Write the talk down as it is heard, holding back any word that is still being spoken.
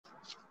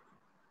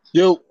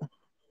Yo,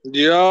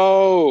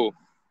 Yo,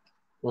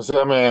 what's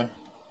up, man?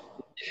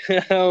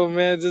 yo,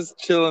 man, just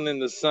chilling in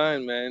the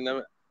sun, man.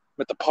 I'm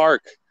at the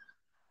park,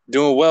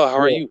 doing well. How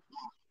are Yeah, you?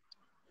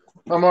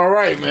 I'm all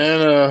right,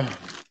 man.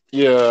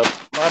 Yeah,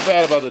 my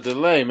bad about the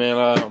delay,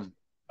 man.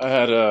 I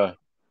had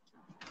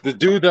the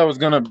dude that was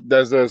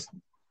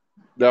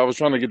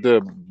trying to get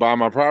to buy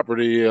my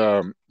property.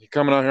 He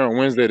coming out here on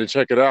Wednesday to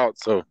check it out,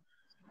 so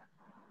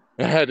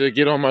I had to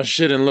get on my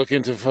shit and look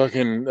into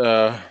fucking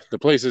the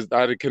places.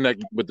 I had to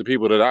connect with the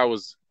people that I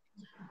was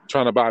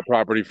trying to buy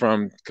property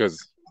from, because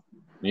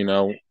as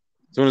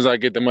soon as I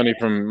get the money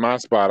from my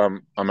spot,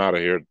 I'm out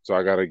of here. So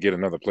I got to get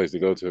another place to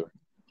go to.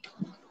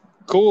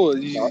 Cool.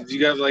 You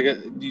got like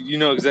you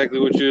know exactly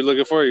what you're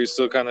looking for. Or you're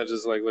still kind of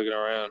just like looking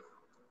around.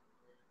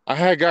 I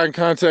had got in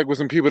contact with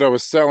some people that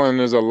was selling.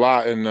 There's a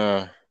lot in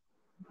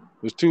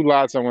there's two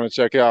lots I want to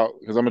check out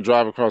because I'm gonna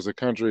drive across the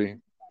country.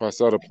 If I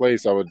sell the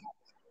place, I would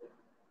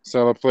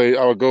sell a place.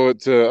 I would go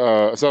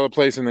to sell a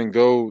place and then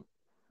go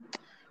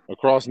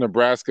across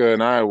Nebraska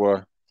and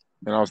Iowa.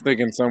 And I was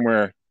thinking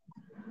somewhere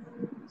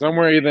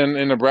either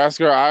in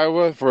Nebraska or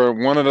Iowa for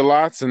one of the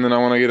lots, and then I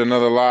want to get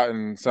another lot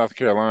in South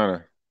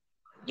Carolina.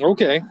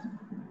 Okay,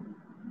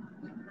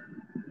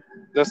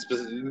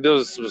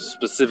 those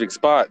specific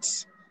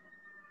spots.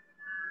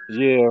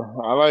 Yeah,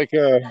 I like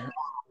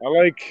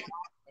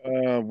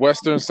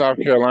Western South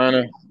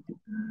Carolina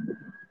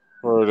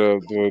for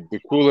the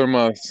cooler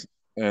months,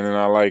 and then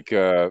I like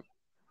the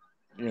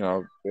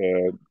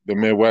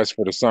Midwest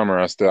for the summer.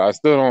 I still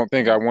don't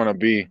think I want to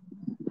be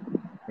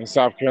in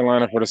South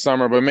Carolina for the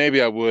summer, but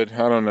maybe I would.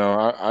 I don't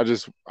know. I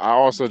just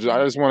want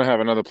to have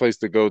another place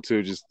to go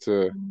to just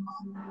to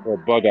for a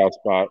bug out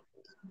spot.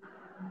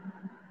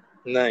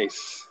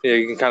 Nice. Yeah,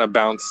 you can kind of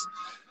bounce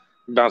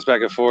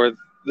back and forth.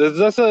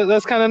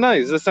 That's kind of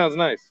nice. That sounds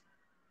nice.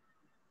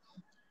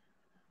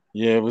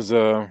 Yeah, it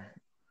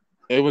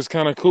was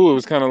kind of cool. It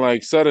was kind of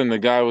like sudden. The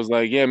guy was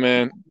like, "Yeah,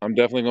 man, I'm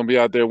definitely gonna be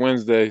out there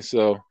Wednesday."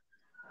 So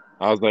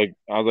I was like,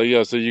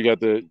 "Yo, so you got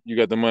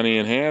the money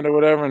in hand or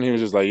whatever?" And he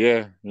was just like,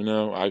 "Yeah,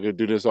 I could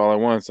do this all at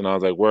once." And I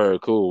was like,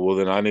 "Word, cool. Well,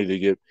 then I need to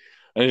get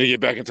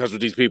back in touch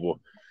with these people."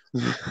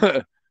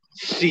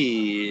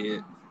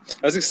 Shit,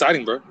 that's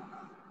exciting, bro.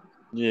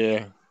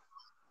 Yeah,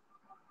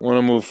 want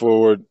to move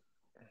forward.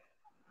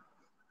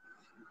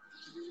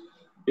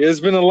 Yeah,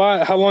 it's been a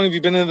lot. How long have you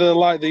been in the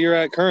lot that you're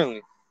at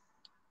currently?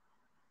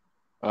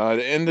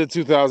 The end of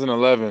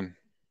 2011.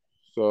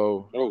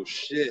 So Oh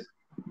shit.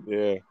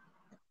 yeah,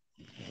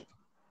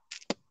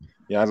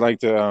 yeah, I'd like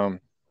to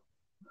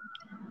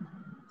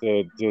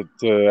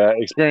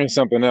experience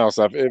something else.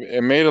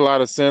 It made a lot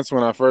of sense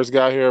when I first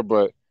got here,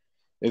 but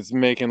it's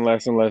making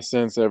less and less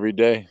sense every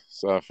day.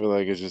 So I feel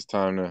like it's just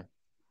time to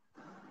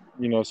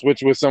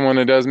switch with someone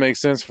that does make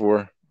sense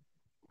for.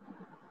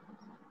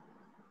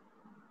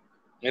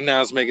 And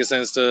now it's making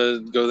sense to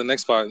go to the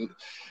next spot.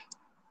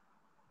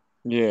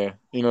 Yeah,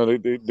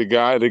 the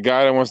guy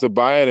that wants to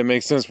buy it, it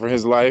makes sense for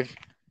his life.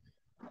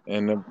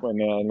 And then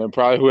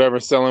probably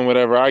whoever's selling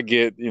whatever I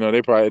get,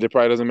 they probably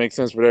doesn't make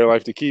sense for their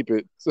life to keep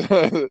it.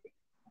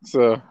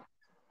 So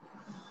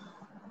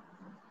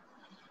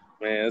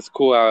Man, it's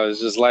cool how it's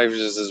just life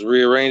just is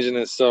rearranging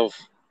itself.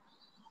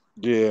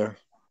 yeah,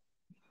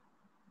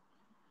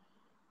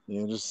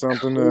 just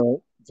something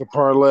to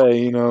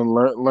parlay.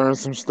 Learn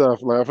some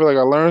stuff. Like I feel like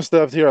I learned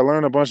stuff here. I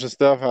learned a bunch of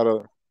stuff how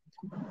to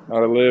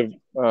live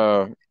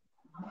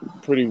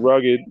pretty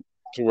rugged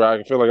to where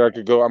I feel like I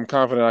could go. I'm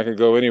confident I could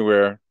go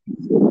anywhere,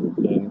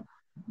 and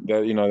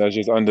that's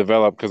just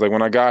undeveloped because like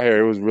when I got here,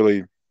 it was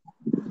really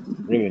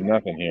really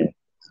nothing here.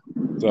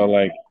 So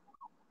like,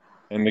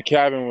 and the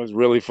cabin was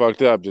really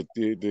fucked up.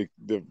 The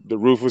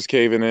roof was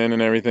caving in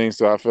and everything.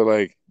 So I feel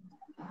like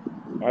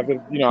I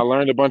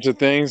learned a bunch of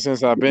things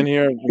since I've been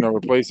here.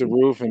 Replaced the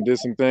roof and did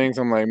some things.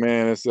 I'm like,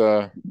 man, it's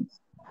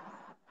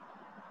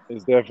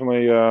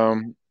definitely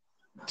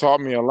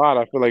taught me a lot.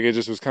 I feel like it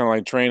just was kind of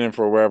like training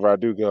for wherever I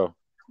do go.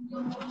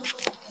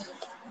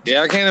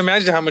 Yeah, I can't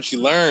imagine how much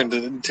you learned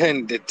in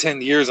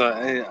 10 years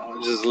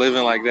on just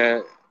living like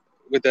that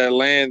with that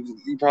land.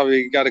 You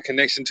probably got a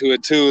connection to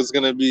it too. It's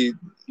gonna be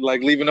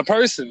like leaving a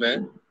person,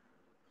 man.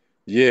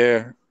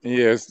 Yeah,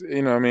 yes.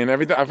 I mean,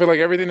 everything. I feel like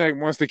everything that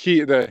wants to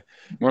keep that.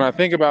 When I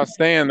think about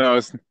staying, though,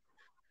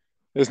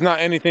 it's not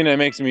anything that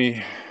makes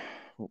me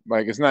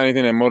like. It's not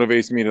anything that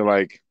motivates me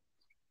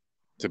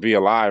to be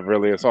alive.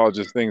 Really, it's all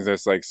just things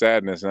that's like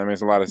sadness. And I mean,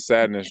 it's a lot of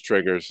sadness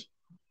triggers.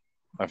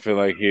 I feel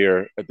like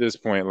here at this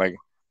point, like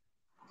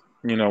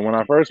when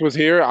I first was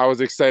here, I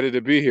was excited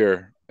to be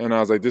here, and I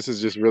was like, this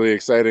is just really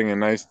exciting and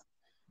nice,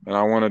 and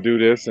I want to do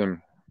this, and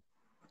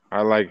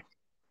I like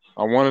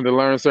I wanted to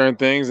learn certain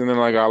things, and then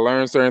like I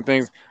learned certain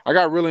things. I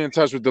got really in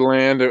touch with the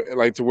land,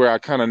 like to where I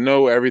kind of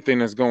know everything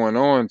that's going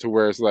on, to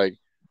where it's like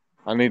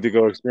I need to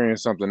go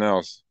experience something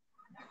else.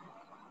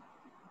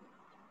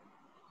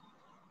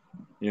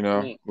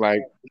 Mm,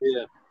 Like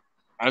yeah.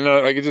 I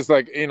know, like it's just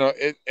like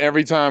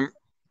every time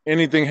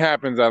anything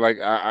happens,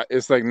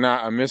 it's like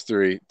not a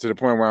mystery to the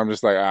point where I'm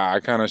just like I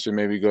kind of should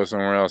maybe go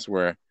somewhere else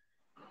where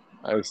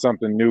it's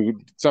something new,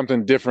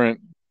 something different.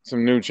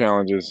 some new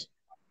challenges.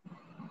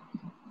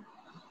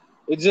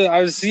 It just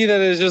I see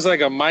that it's just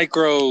like a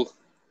micro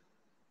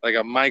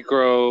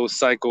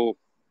cycle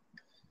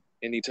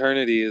in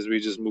eternity as we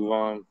just move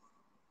on.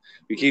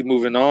 We keep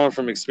moving on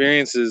from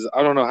experiences.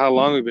 I don't know how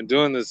long we've been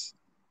doing this.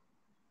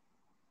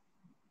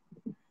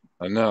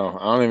 I know.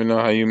 I don't even know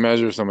how you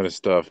measure some of this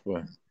stuff,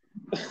 but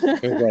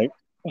it's like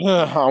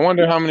I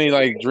wonder how many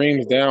like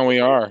dreams down we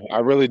are. I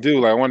really do.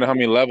 Like I wonder how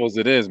many levels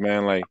it is,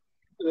 man. Like,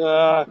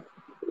 Uh,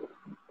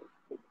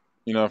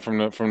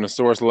 from the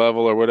source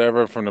level or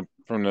whatever, from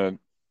the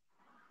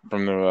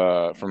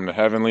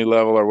heavenly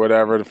level or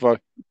whatever the fuck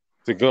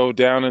to go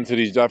down into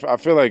these. I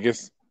feel like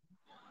it's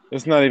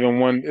not even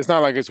one. It's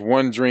not like it's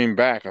one dream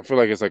back. I feel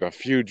like it's like a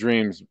few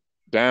dreams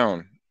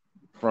down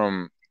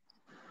from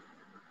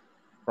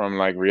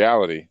like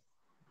reality.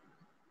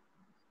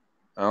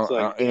 it's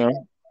like You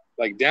know?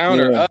 down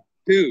or Yeah, up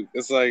too.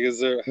 It's like, is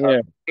there how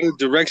yeah, do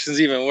directions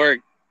even work?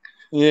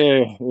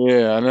 yeah,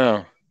 yeah. I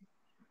know.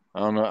 I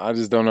don't know. I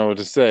just don't know what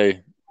to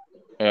say.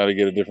 I got to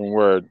get a different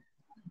word.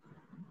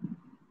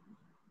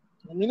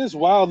 I mean, it's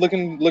wild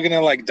looking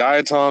at like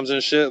diatoms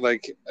and shit.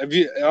 Like, have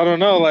you? I don't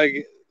know.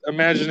 Like,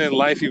 imagining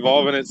life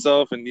evolving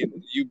itself and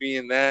you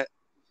being that.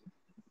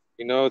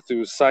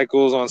 Through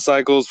cycles on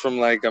cycles from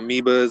like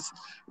amoebas.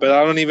 But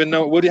I don't even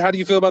know. How do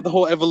you feel about the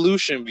whole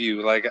evolution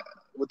view? Like,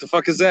 what the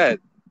fuck is that?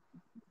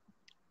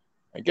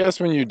 I guess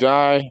when you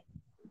die,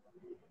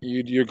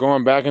 you're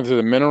going back into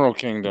the mineral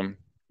kingdom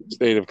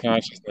state of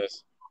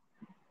consciousness,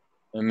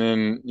 and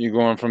then you're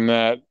going from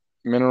that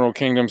mineral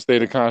kingdom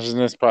state of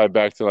consciousness probably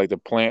back to like the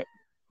plant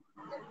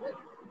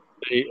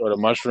state or the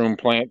mushroom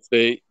plant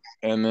state,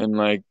 and then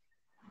like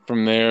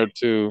from there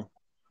to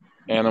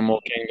animal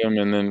kingdom,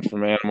 and then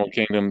from animal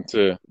kingdom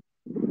to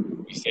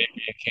the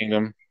sapient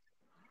kingdom.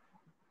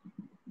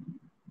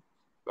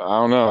 I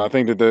don't know. I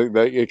think that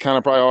it kind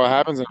of probably all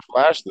happens in a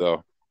flash,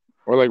 though,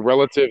 or like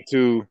relative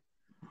to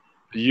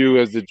you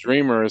as the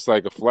dreamer, it's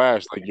like a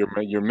flash. Like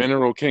your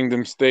mineral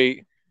kingdom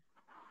state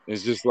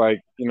is just like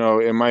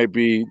it might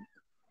be,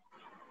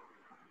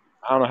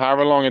 I don't know,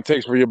 however long it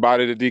takes for your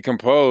body to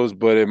decompose,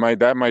 but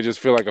that might just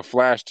feel like a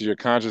flash to your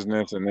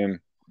consciousness, and then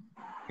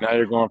now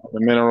you're going from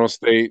the mineral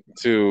state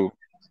to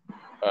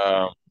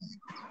uh,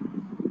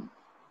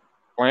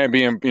 plant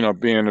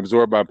being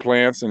absorbed by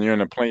plants, and you're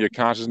in a plant. Your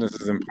consciousness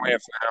is in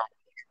plants now.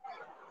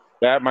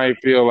 That might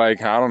feel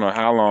like I don't know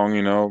how long.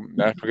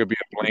 That could be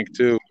a blink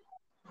too.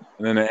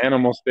 And then the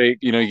animal state,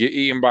 you get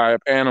eaten by an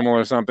animal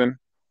or something,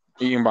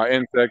 eaten by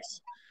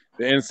insects.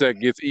 The insect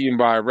gets eaten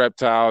by a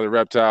reptile. The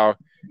reptile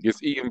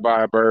gets eaten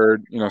by a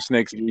bird.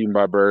 Snakes get eaten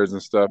by birds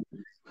and stuff.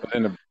 But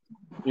then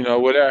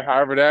whatever,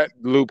 however that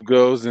loop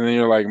goes, and then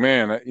you're like,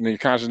 man, your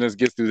consciousness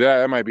gets through that.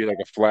 That might be like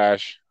a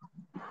flash.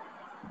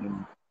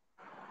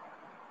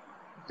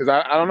 Because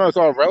I don't know, it's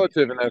all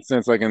relative in that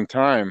sense, like in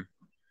time.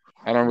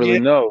 I don't really Yeah,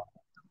 know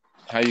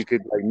how you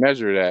could like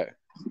measure that.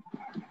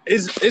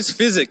 it's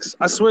physics.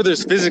 I swear,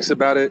 there's physics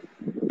about it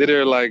that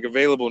are like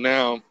available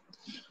now.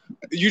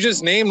 You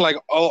just named like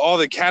all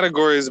the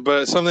categories,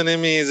 but something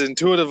in me is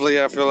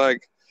intuitively, I feel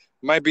like,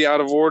 might be out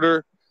of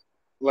order.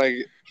 Like,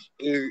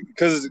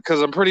 because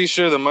I'm pretty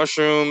sure the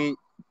mushrooms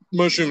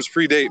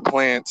predate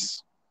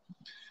plants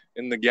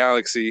in the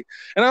galaxy.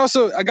 And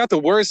I got the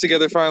words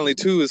together finally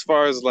too, as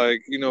far as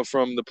like,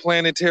 from the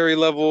planetary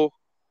level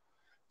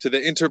to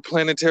the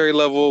interplanetary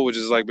level, which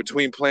is like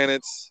between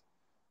planets,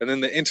 and then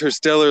the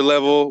interstellar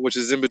level, which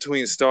is in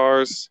between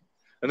stars,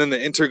 and then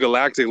the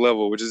intergalactic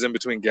level, which is in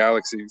between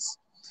galaxies.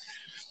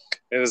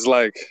 And it's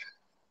like,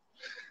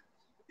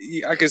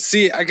 I can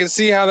see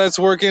how that's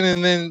working.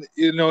 And then,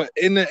 in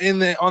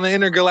the on the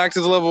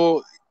intergalactic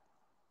level,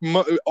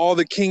 all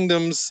the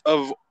kingdoms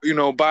of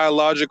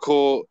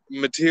biological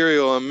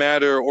material and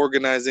matter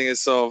organizing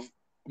itself,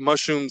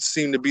 mushrooms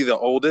seem to be the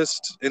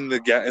oldest in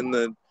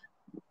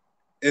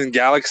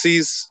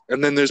galaxies,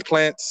 and then there's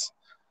plants,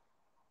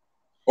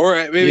 or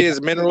maybe Yeah, is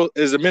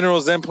it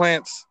minerals then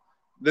plants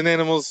then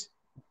animals.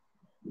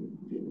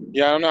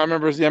 yeah, I don't know. I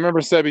remember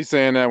Sebi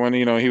saying that when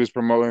he was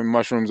promoting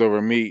mushrooms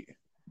over meat.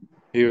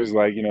 He was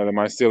like, the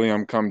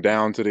mycelium come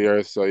down to the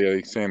earth, so yeah,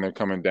 he's saying they're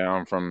coming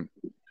down from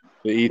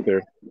the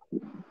ether.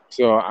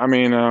 So I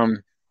mean, I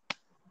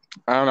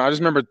don't know. I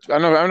just remember. I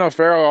know.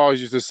 Pharaoh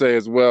always used to say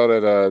as well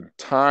that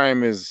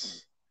time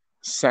is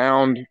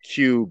sound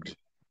cubed.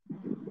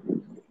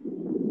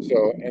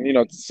 So,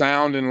 and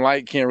sound and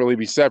light can't really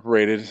be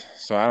separated.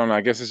 So I don't know.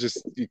 I guess it's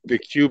just the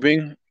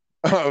cubing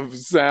of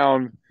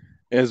sound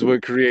is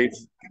what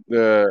creates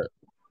the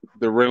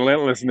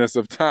relentlessness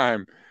of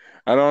time.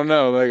 I don't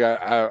know. Like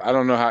I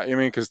don't know how. I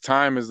mean, because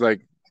time is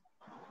like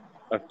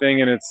a thing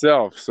in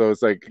itself. So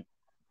it's like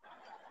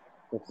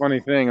a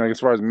funny thing. Like as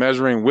far as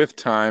measuring with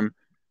time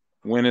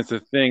when it's a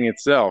thing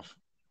itself.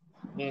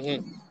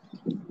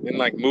 Mm-hmm. And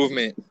like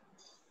movement,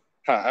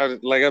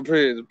 like I'm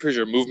pretty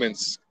sure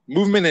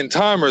movement and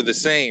time are the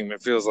same.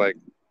 It feels like.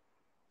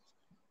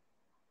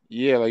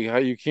 Yeah, like how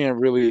you can't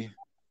really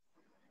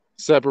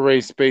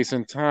separate space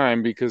and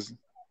time because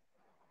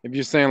if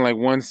you're saying like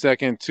 1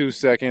 second, 2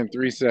 second,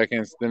 3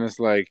 seconds, then it's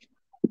like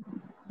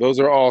those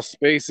are all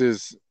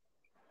spaces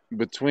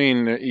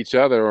between each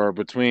other or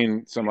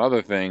between some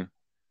other thing.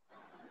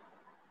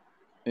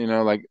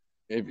 Like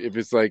if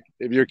it's like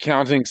if you're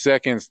counting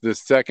seconds, the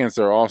seconds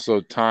are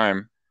also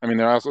time. I mean,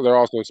 they're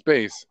also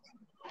space.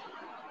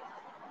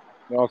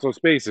 They're also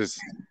spaces.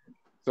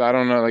 So I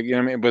don't know, like, what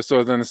I mean. But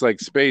so then it's like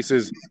space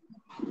is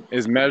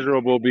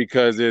measurable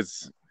because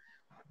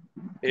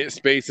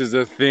space is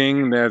a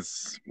thing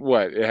that's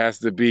what it has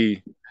to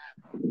be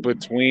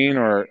between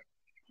or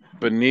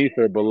beneath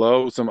or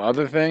below some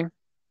other thing.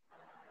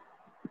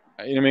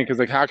 You know what I mean? Because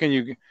like, how can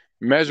you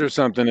measure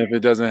something if it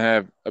doesn't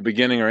have a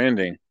beginning or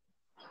ending?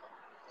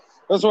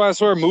 That's why I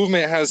swear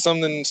movement has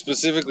something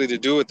specifically to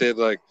do with it.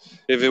 Like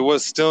if it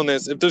was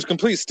stillness, if there's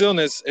complete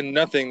stillness and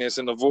nothingness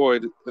in the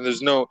void, and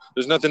there's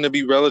nothing to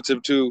be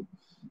relative to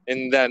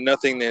in that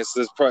nothingness,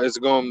 it's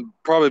going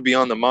probably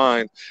beyond the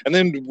mind. And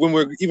then when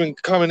we're even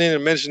coming in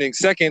and mentioning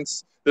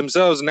seconds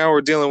themselves, now we're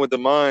dealing with the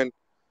mind.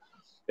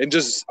 And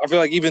just I feel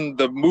like even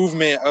the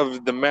movement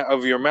of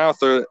of your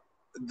mouth or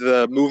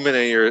the movement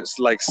of your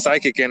like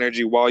psychic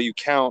energy while you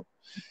count,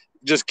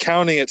 just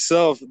counting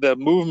itself, the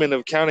movement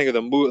of counting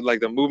or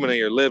like the movement of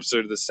your lips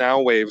or the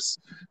sound waves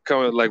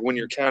coming, like when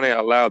you're counting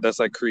out loud, that's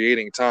like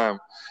creating time.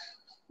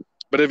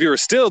 But if you're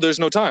still, there's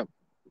no time.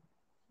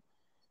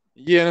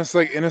 Yeah, and it's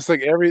like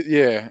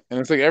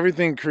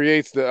everything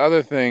creates the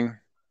other thing,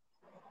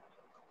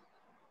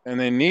 and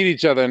they need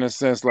each other in a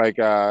sense. Like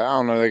I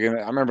don't know,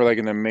 I remember like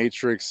in the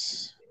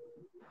Matrix,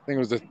 I think it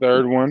was the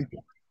third one,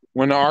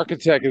 when the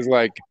architect is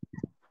like,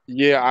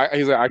 yeah,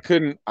 he's like,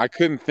 I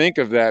couldn't think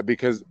of that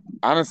because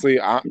honestly,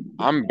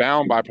 I'm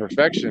bound by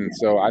perfection,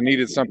 so I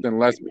needed something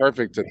less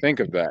perfect to think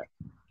of that.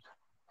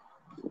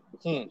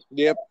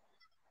 Yep.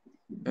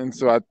 And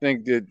so I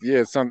think that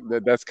yeah,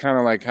 that's kind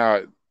of like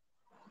how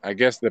I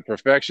guess the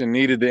perfection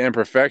needed the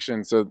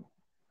imperfection, so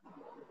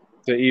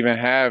to even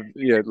have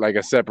like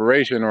a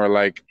separation or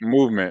like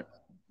movement,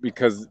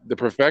 because the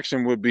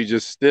perfection would be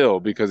just still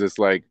because it's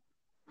like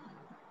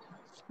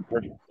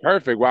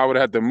perfect. Why would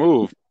I have to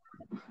move?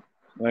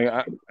 Like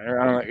I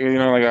don't,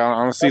 like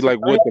I don't see That's like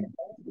what eternity.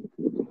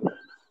 the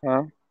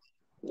huh?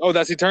 Oh,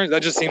 that's eternity.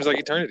 That just seems like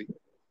eternity.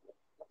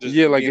 Just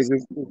Yeah, like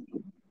being.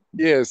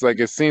 yeah, it's like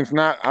it seems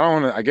not. I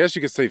don't know. I guess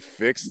you could say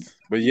fixed,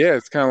 but yeah,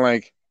 it's kind of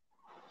like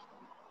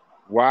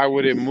why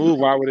would it move?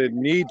 Why would it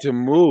need to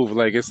move?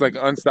 Like it's like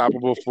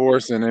unstoppable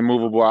force and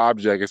immovable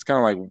object. It's kind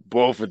of like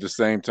both at the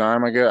same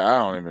time. I guess I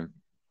don't even.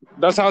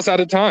 That's how it's out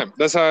of time.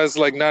 That's how it's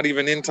like not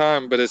even in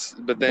time, but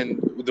then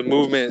the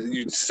movement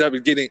you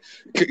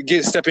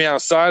stepping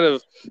outside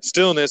of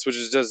stillness, which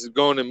is just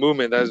going in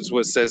movement. That's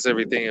what sets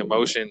everything in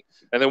motion.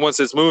 And then once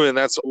it's moving,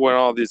 that's when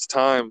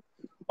the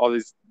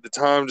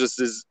time just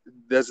is.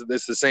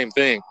 It's the same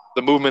thing.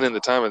 The movement and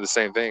the time are the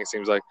same thing. It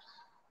seems like.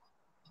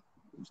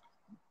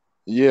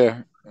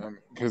 Yeah,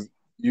 because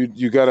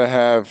you gotta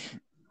have.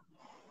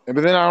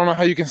 But then I don't know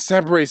how you can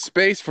separate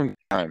space from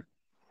time.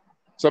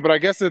 So, but I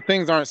guess the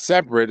things aren't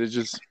separate. It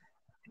just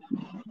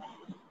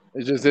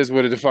is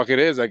what the fuck it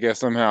is. I guess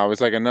somehow it's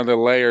like another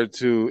layer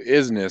to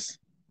isness.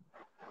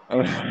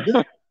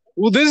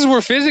 Well, this is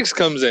where physics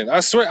comes in. I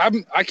swear,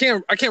 I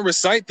can't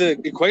recite the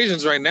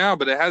equations right now,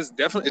 but it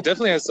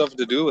definitely has something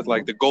to do with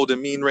like the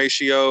golden mean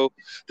ratio,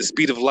 the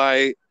speed of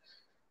light.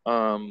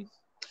 Um,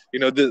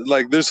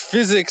 like there's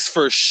physics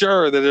for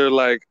sure that are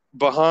like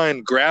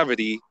behind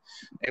gravity,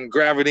 and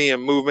gravity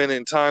and movement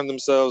and time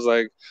themselves.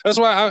 Like that's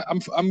why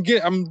I'm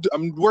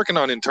working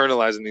on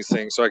internalizing these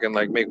things so I can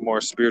like make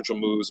more spiritual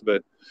moves.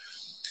 But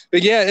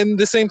yeah, and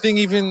the same thing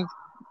even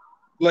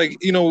like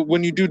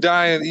when you do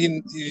die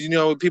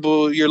and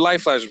people your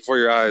life flashes before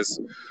your eyes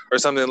or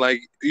something,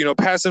 like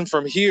passing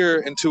from here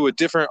into a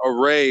different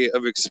array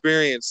of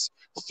experience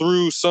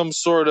through some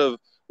sort of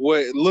what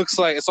it looks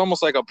like, it's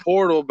almost like a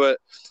portal, but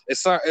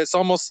it's not, it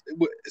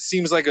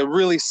seems like a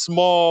really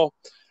small,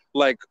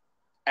 like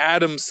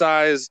atom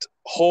sized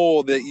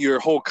hole that your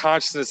whole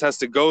consciousness has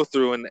to go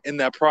through, and in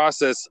that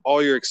process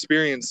all your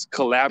experience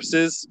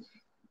collapses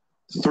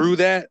through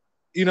that,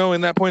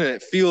 in that point, and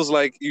it feels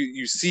like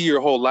you see your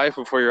whole life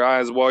before your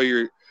eyes while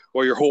your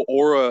whole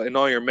aura and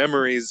all your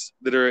memories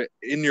that are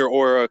in your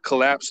aura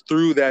collapse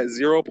through that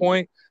 0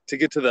 point to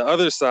get to the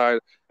other side.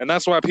 And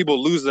that's why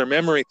people lose their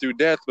memory through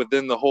death. But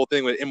then the whole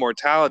thing with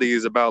immortality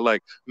is about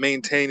like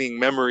maintaining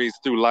memories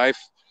through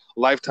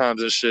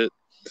lifetimes and shit.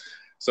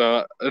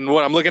 So, and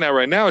what I'm looking at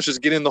right now is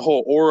just getting the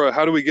whole aura.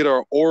 How do we get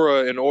our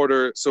aura in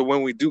order so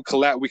when we do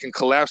collapse, we can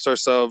collapse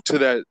ourselves to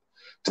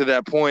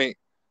that point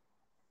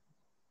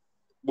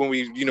when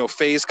we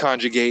phase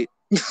conjugate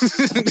we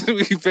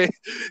phase,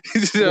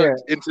 Yeah,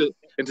 into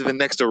the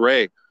next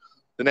array,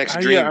 the next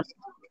yeah. dream.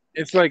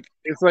 It's like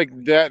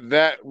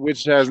that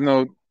which has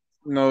no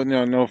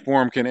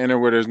form can enter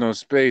where there's no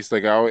space.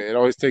 Like it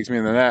always takes me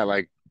into that.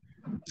 Like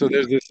so,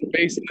 there's this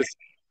spaceless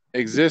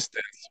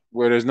existence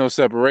where there's no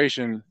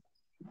separation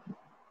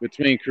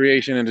between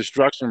creation and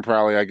destruction.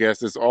 Probably, I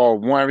guess it's all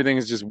one. Everything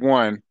is just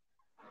one.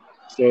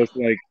 So it's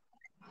like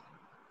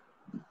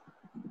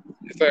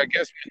I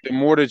guess the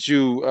more that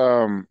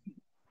you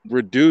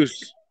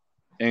reduce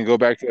and go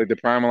back to like the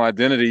primal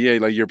identity, yeah,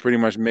 like you're pretty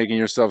much making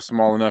yourself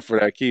small enough for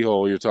that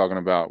keyhole you're talking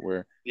about,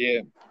 where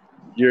Yeah.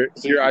 your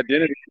So your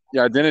identity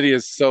your identity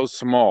is so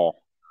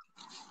small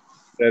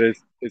that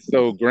it's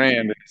so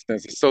grand in a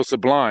sense. It's so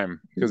sublime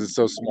because it's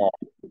so small.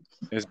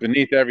 It's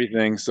beneath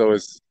everything, so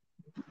it's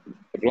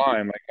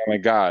sublime, like kind of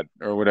like God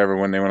or whatever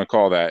when they want to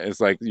call that.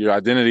 It's like your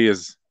identity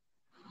is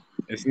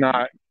it's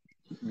not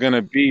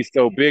gonna be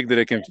so big that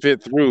it can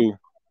fit through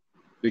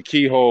the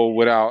keyhole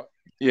without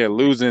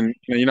losing.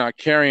 You're not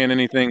carrying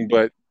anything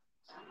but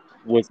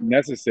what's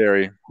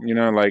necessary.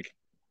 Like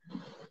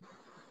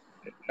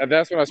and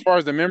that's what as far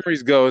as the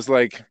memories go, it's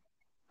like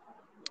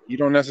you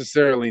don't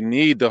necessarily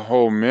need the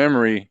whole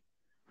memory.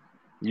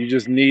 You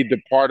just need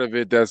the part of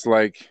it that's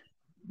like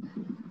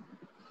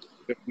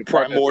the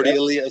part that's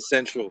primordially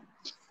essential.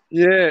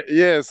 yeah.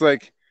 It's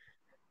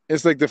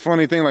like the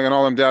funny thing, like in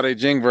all them Tao Te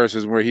Ching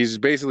verses, where he's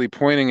basically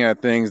pointing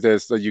at things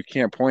that you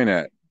can't point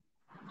at.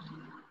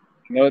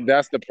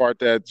 That's the part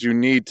that you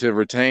need to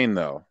retain,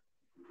 though.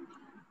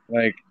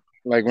 Like,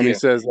 like when he Yeah.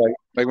 says,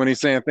 like when he's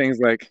saying things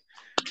like,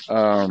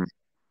 um,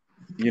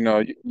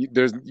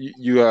 there's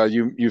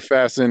you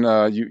fasten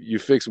you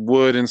fix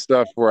wood and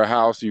stuff for a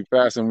house. You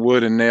fasten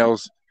wood and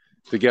nails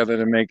together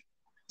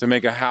to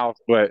make a house,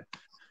 but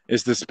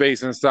it's the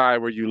space inside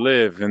where you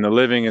live, and the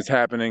living is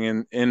happening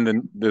in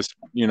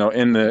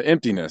the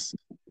emptiness.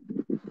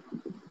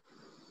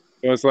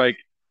 So it's like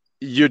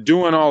you're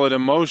doing all of the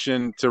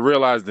motion to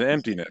realize the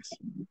emptiness,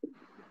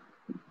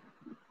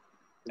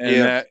 and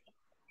Yeah.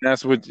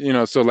 that's what.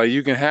 So like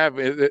you can have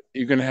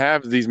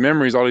these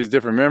memories, all these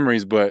different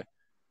memories, but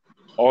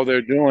all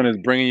they're doing is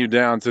bringing you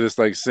down to this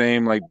like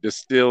same like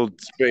distilled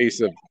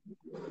space of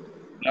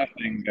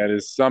nothing that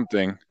is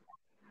something,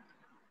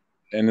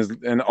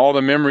 and all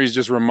the memories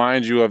just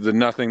remind you of the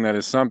nothing that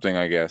is something,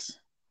 I guess.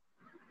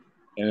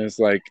 And it's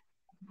like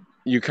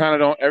you kind of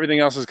don't. Everything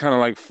else is kind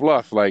of like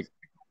fluff, like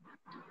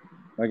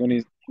when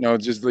he's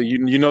just like,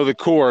 you know the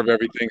core of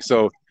everything.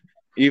 So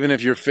even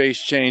if your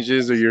face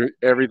changes or your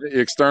everything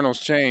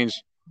externals change,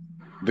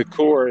 the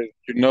core,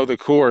 the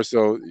core.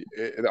 So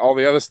all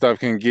the other stuff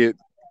can get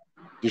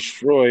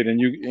destroyed, and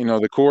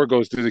the core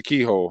goes through the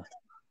keyhole.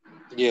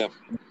 Yeah.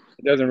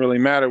 It doesn't really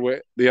matter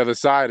what the other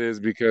side is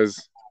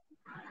because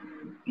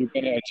you're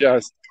gonna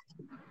adjust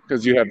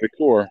because you have the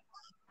core.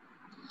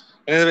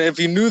 And if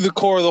you knew the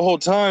core the whole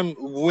time,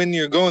 when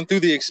you're going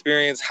through the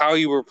experience, how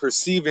you were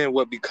perceiving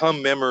what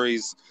become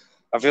memories,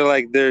 I feel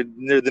like they're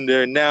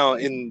now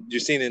you're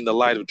seeing it in the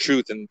light of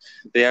truth, and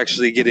they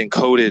actually get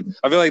encoded.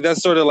 I feel like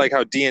that's sort of like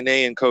how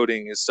DNA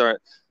encoding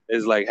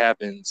is like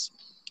happens,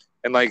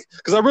 and like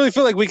because I really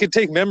feel like we could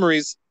take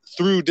memories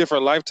through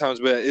different lifetimes,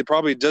 but it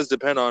probably does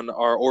depend on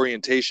our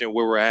orientation,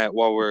 where we're at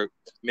while we're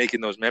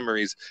making those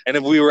memories, and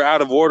if we were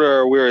out of order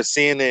or we were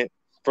seeing it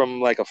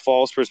from like a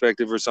false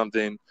perspective or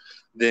something,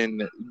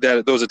 then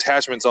those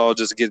attachments all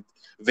just get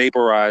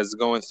vaporized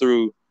going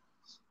through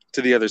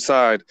to the other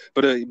side.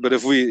 But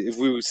if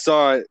we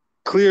saw it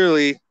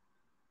clearly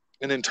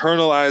and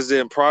internalized it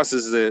and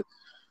processed it,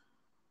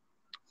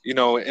 in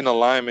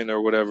alignment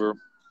or whatever,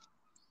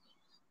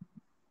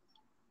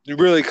 you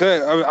really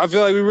could. I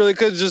feel like we really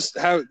could just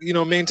have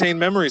maintain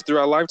memories through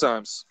our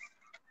lifetimes,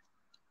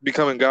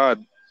 becoming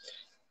God.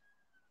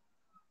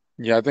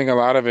 Yeah, I think a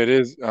lot of it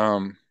is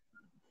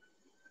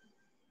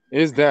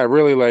that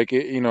really like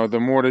the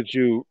more that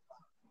you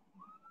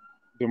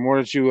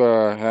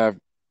have,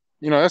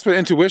 that's what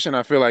intuition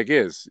I feel like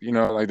is.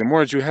 Like the more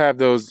that you have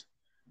those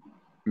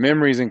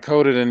memories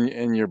encoded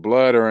in your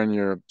blood or in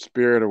your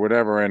spirit or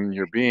whatever, in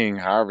your being,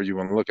 however you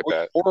want to look at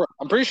that. Aura.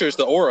 I'm pretty sure it's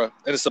the aura,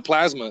 and it's the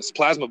plasma. It's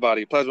plasma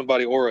body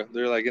aura.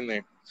 They're like in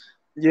there.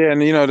 Yeah,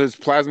 and there's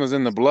plasmas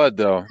in the blood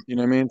though. You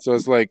know what I mean? So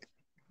it's like,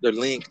 They're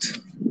linked.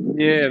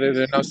 yeah,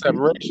 there's no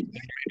separation.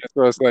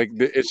 So it's like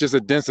it's just a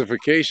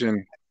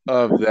densification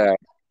of that.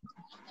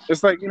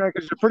 It's like,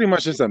 because you're pretty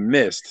much just a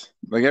mist.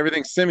 Like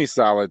everything's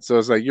semi-solid, so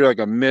it's like you're like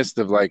a mist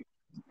of like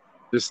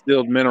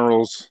distilled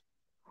minerals,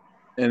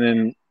 and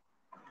then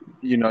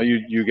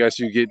you guess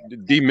you get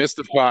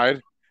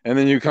demystified, and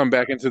then you come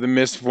back into the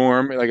mist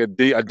form, like a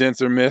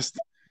denser mist.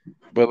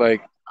 But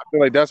like I feel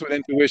like that's what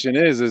intuition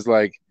is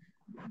like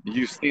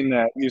you've seen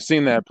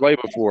that play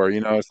before.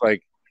 It's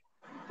like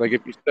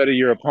if you study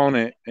your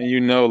opponent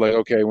and like,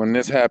 okay, when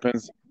this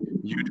happens,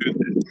 you do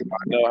this. I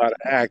know how to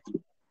act,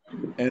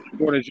 and the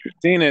more that you've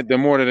seen it, the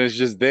more that it's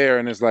just there,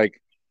 and it's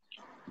like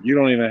you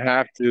don't even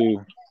have to.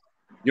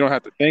 You don't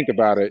have to think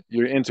about it.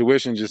 Your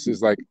intuition just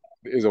is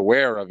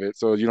aware of it,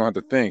 so you don't have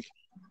to think.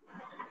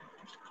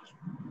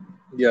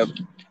 Yeah.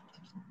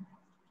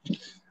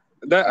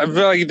 That I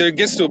feel like there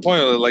gets to a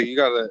point where like you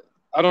gotta.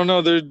 I don't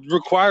know. There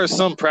requires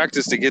some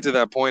practice to get to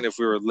that point if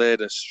we were led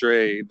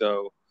astray,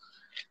 though.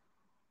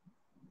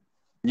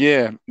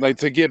 Yeah, like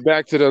to get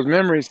back to those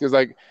memories, because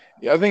like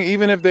I think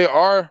even if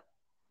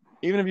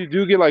you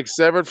do get like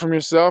severed from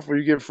yourself or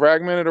you get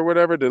fragmented or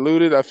whatever,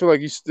 diluted, I feel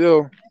like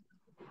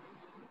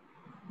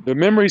the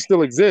memory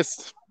still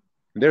exists.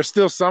 They're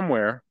still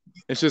somewhere.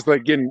 It's just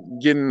like getting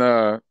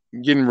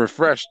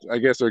refreshed, I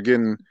guess, or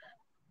getting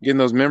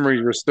those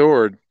memories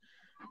restored.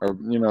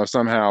 or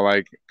somehow,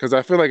 like, because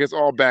I feel like it's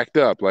all backed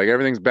up, like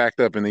everything's backed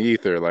up in the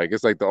ether, like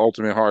it's like the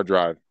ultimate hard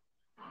drive.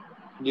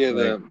 Yeah,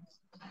 Like,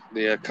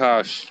 the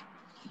Akash.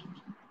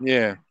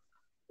 yeah,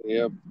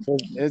 Yep. so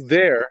it's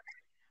there.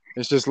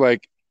 It's just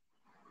like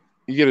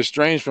you get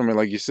estranged from it,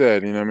 like you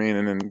said, you know what I mean,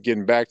 and then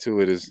getting back to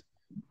it is,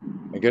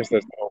 I guess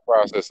that's the whole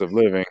process of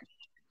living.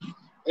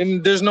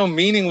 And there's no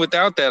meaning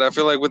without that. I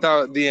feel like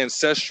without the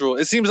ancestral,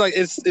 it seems like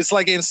it's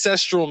like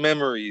ancestral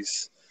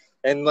memories,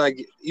 and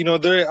like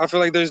there. I feel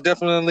like there's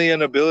definitely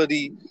an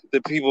ability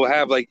that people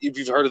have. Like if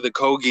you've heard of the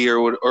Kogi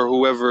or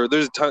whoever,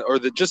 there's a ton, or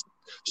just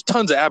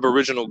tons of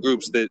Aboriginal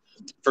groups that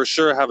for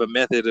sure have a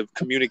method of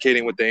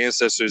communicating with the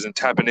ancestors and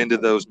tapping into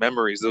those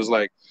memories, those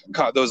like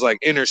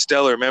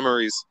interstellar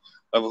memories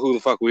of who the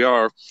fuck we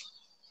are.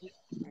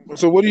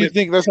 So what do you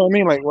think? That's what I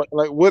mean.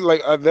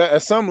 That,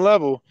 at some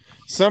level,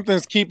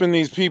 something's keeping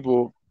these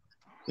people,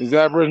 these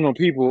Aboriginal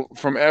people,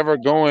 from ever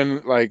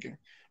going, like,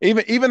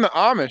 even the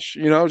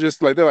Amish,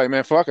 just like they're like,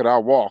 man, fuck it,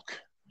 I'll walk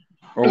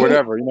or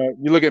whatever. You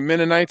look at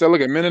Mennonites. I look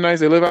at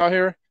Mennonites. They live out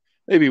here.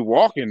 They be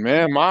walking,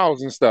 man,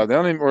 miles and stuff. They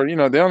don't even, or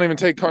they don't even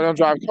take car. They don't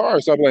drive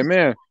cars. So I'm like,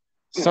 man,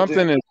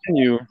 something is in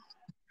you,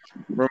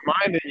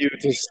 reminding you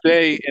to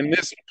stay in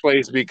this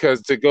place,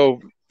 because to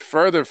go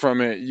further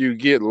from it, you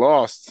get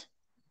lost.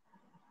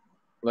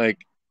 Like,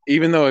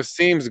 even though it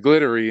seems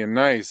glittery and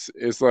nice,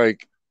 it's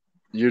like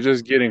you're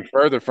just getting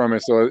further from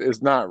it, so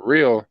it's not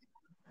real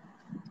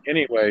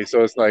anyway.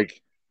 So it's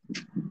like,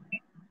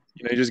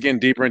 you're just getting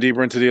deeper and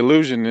deeper into the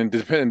illusion and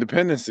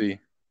dependency.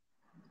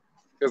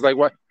 Because like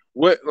what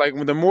like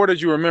the more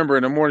that you remember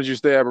and the more that you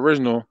stay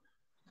Aboriginal,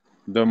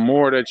 the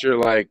more that you're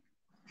like,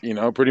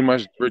 pretty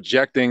much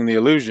rejecting the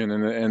illusion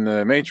and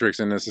the matrix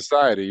and the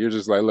society. You're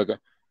just like, look,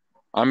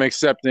 I'm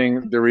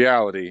accepting the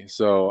reality,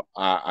 so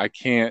I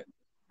can't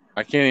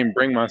even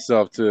bring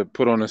myself to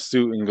put on a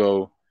suit and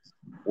go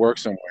work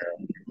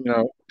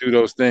somewhere, do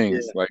those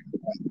things. Yeah, Like,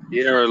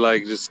 yeah, or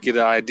like just get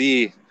an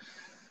ID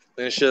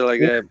and shit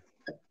like that.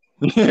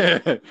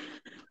 yeah,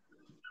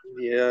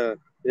 Yeah,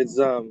 it's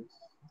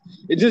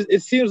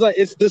it seems like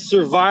it's the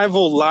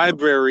survival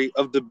library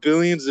of the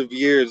billions of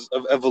years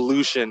of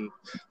evolution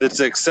that's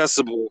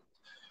accessible.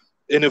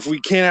 And if we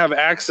can't have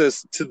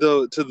access to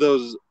those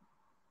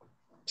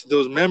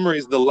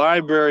memories, the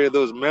library of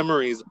those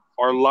memories,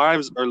 our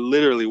lives are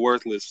literally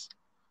worthless.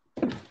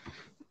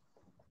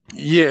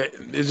 yeah.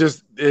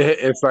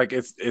 It's like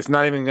it's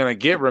not even gonna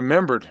get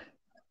remembered.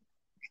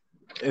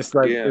 It's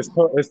like Yeah. it's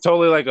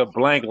totally like a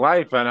blank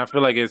life, and I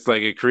feel like it's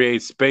like it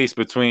creates space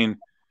between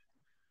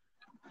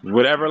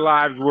whatever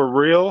lives were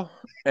real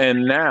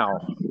and now.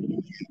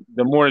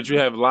 The more that you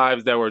have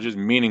lives that were just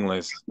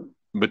meaningless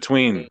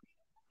between,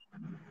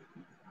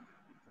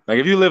 like,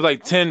 if you live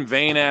like 10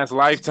 vain ass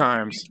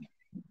lifetimes,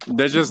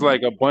 there's just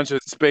like a bunch of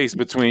space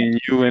between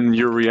you and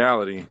your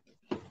reality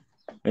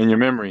and your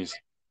memories.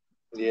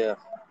 Yeah.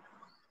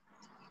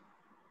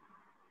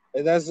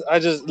 And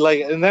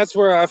that's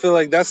where I feel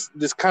like that's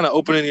this kind of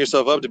opening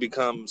yourself up to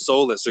become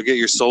soulless or get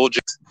your soul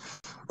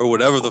or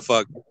whatever the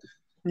fuck.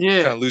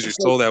 Yeah, Kind of lose your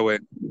soul that way.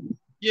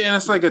 yeah, and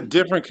it's like a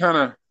different kind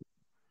of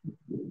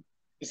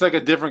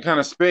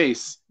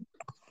space,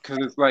 because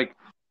it's like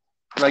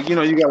you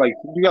got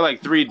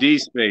like 3D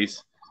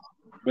space,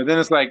 but then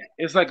it's like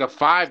a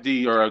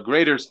 5D or a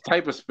greater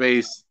type of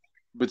space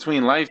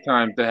between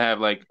lifetimes to have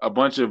like a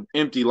bunch of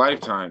empty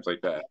lifetimes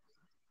like that.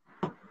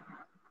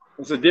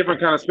 It's a different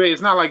kind of space.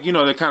 It's not like,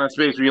 the kind of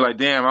space where you're like,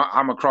 damn,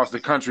 I'm across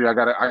the country. I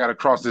gotta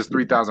cross this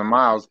 3,000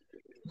 miles.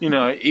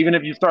 Even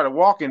if you started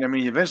walking, I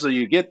mean, eventually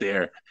you get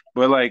there.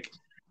 But like,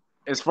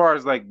 as far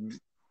as like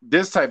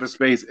this type of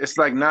space, it's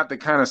like not the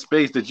kind of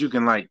space that you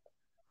can like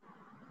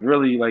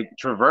really like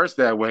traverse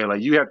that way.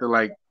 Like, you have to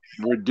like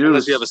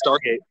Unless you have reduce. a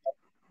Stargate.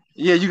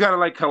 Yeah, you gotta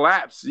like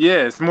collapse.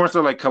 Yeah, it's more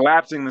so like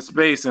collapsing the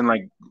space and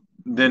like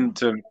then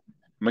to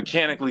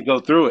mechanically go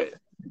through it.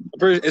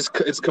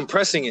 It's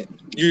compressing it.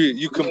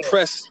 You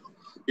compress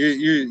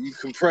you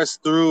compress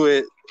through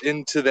it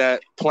into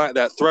that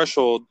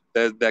threshold,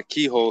 that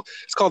keyhole.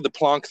 It's called the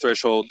Planck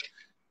threshold.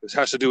 It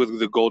has to do with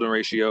the golden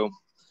ratio.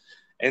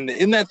 And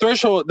in that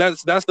threshold,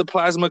 that's the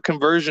plasma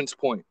convergence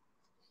point.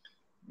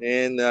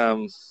 And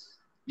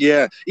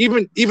yeah,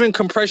 even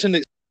compression.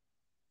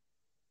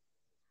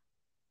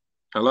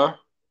 Hello?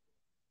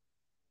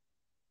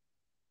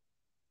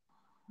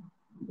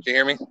 Can you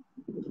hear me?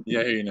 Yeah,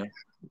 I hear you now.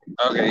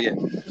 Okay, yeah,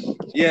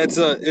 yeah.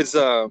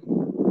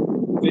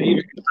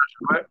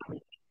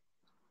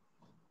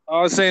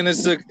 I was saying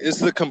it's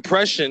the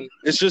compression.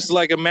 It's just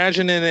like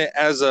imagining it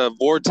as a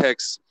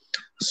vortex,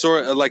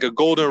 sort of like a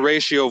golden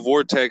ratio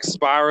vortex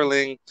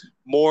spiraling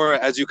more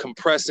as you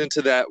compress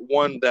into that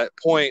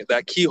point,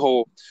 that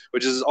keyhole,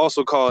 which is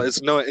also called,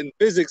 it's known in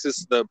physics,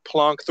 it's the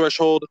Planck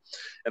threshold,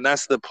 and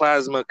that's the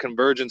plasma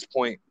convergence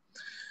point.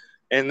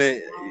 And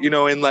then,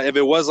 in like if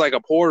it was like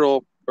a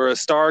portal or a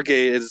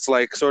Stargate, it's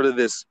like sort of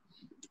this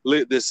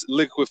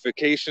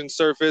liquefaction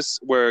surface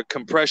where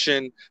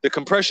the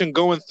compression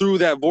going through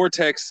that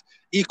vortex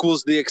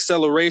equals the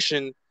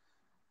acceleration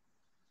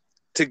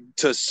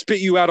to spit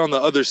you out on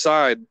the other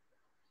side.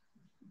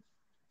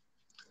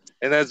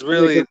 and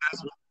Yeah,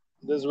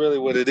 that's really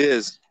what it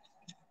is.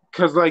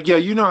 cause like yeah,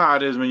 you know how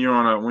it is when you're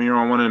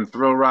on one of them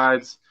thrill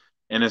rides,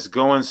 and it's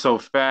going so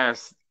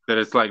fast that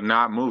it's like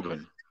not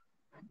moving.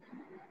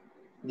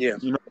 Yeah,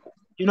 You know,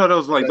 you know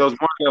those ones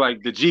that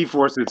like the G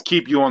forces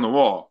keep you on the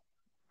wall.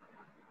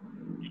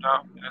 You know,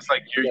 and it's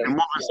like you're yeah,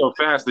 moving so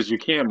fast that you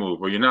can't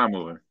move or you're not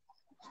moving.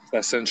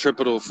 that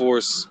centripetal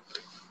force.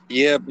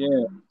 Yeah,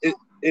 Yeah. it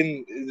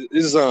in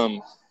is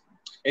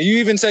and you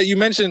even said you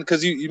mentioned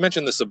because you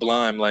mentioned the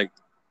sublime like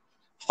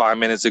 5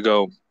 minutes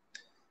ago,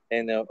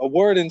 and a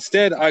word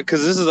instead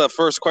because this is the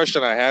first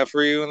question I have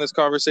for you in this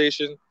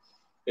conversation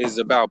is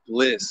about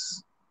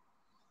bliss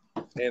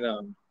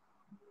and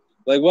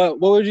like what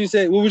would you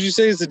say? What would you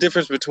say is the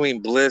difference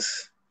between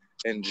bliss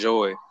and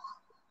joy?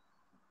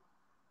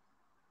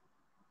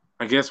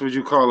 I guess what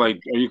you call like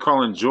are you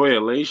calling joy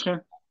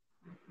elation?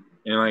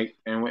 And like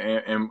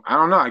and I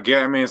don't know.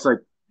 I mean it's like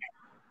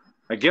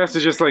I guess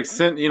it's just like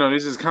you know,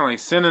 this is kind of like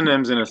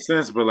synonyms in a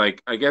sense, but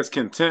like I guess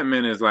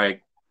contentment is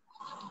like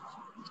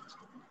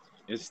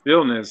it's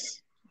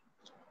stillness,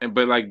 and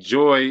but like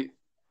joy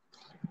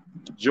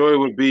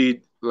would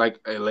be like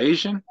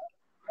elation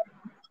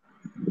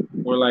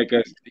or like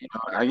a you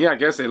know, yeah, I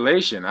guess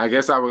elation. I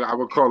guess I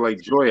would call like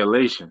joy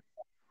elation.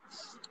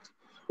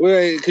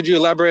 Wait, could you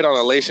elaborate on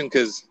elation?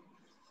 Because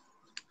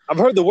I've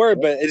heard the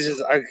word, but it's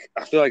just I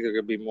feel like there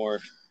could be more.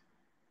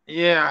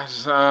 Yeah,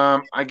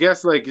 I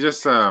guess like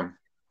just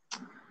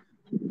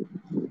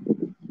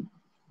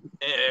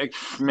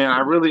man, I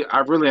really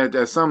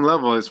at some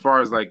level, as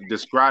far as like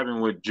describing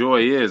what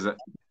joy is,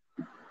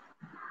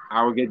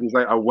 I would get just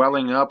like of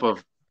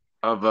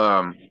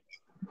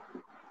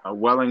a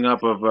welling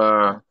up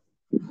of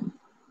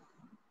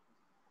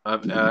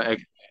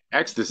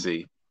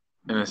ecstasy,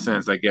 in a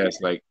sense, I guess.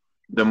 Like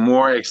the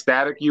more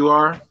ecstatic you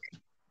are,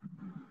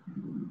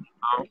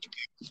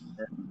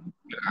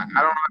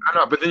 I don't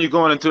know, but then you're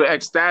going into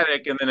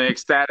ecstatic, and then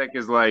ecstatic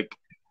is like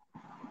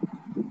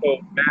so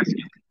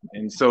masculine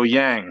and so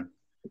yang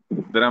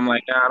that I'm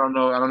like, I don't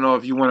know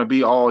if you want to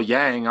be all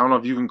yang. I don't know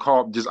if you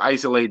can just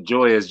isolate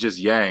joy as just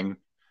yang,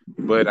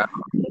 but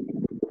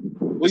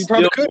Well, it's you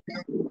still probably could.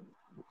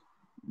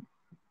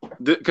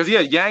 because yeah,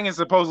 yang is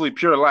supposedly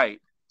pure light,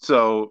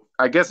 so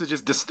I guess it's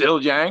just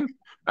distilled yang.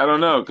 I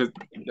don't know because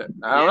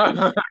I don't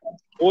know.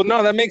 Well,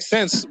 no, that makes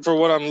sense for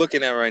what I'm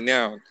looking at right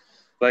now.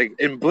 Like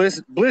in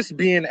bliss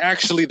being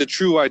actually the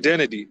true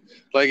identity.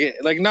 Like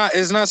not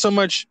it's not so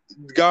much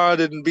God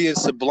and being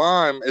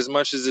sublime as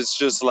much as it's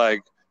just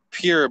like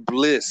pure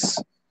bliss.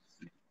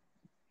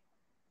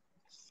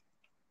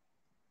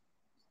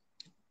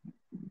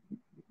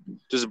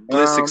 Just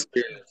bliss um,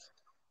 experience.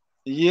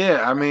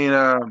 yeah, I mean,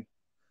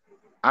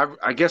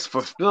 I guess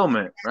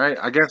fulfillment, right?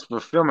 I guess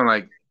fulfillment,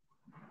 like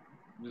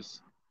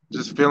just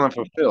just feeling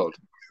fulfilled.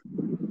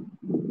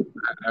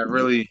 I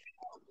really,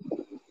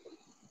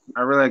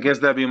 I guess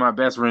that'd be my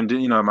best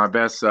you know, my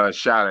best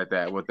shot at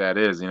that. What that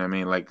is, you know what I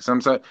mean? Like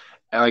some sort,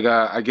 like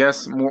I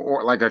guess more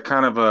or like a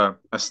kind of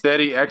a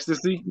steady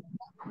ecstasy.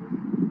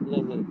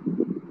 Mm-hmm.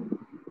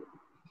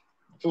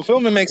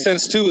 Fulfillment makes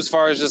sense too, as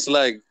far as just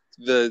like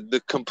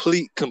the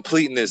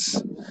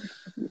completeness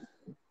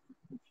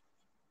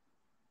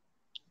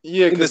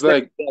Yeah, in the cause sense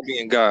like of that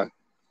being God.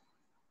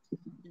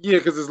 yeah,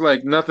 cause it's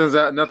like nothing's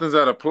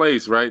out of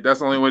place, right? That's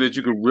the only way that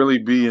you could really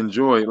be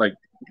enjoy, like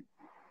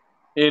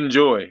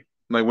enjoy,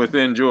 like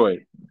within joy.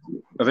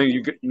 I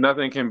think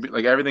nothing can be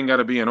like everything got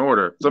to be in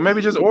order. So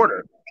maybe just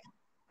order.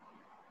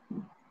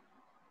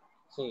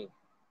 Hmm.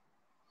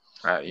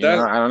 You know, That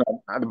I don't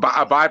know.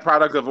 A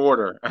byproduct of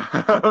order.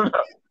 I don't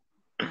know.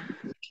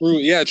 true,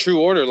 yeah, true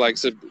order, like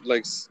the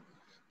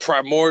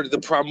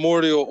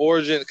primordial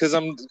origin. Because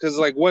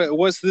like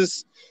what's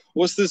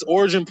this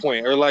origin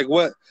point or like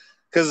what?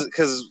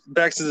 Because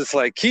back to this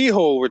like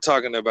keyhole we're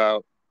talking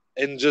about,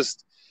 and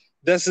just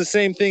that's the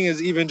same thing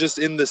as even just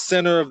in the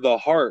center of the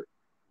heart,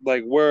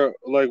 like where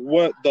like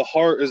what the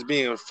heart is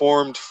being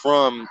formed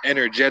from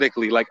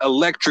energetically, like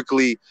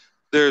electrically.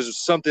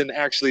 There's something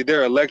actually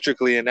there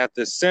electrically, and at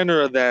the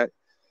center of that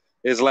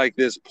is like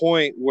this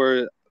point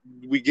where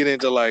we get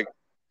into like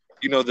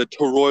the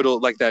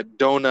toroidal, like that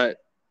donut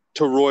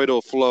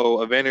toroidal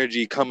flow of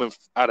energy coming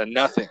out of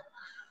nothing.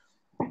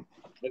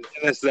 And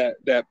it's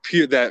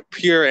that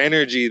pure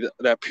energy,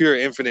 that pure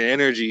infinite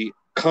energy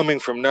coming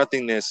from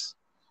nothingness.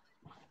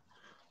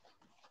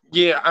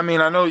 Yeah, I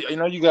mean, I know,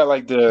 you got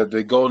like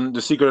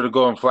the secret of the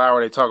golden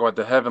flower. They talk about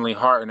the heavenly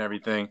heart and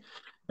everything,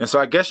 and so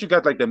I guess you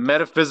got like the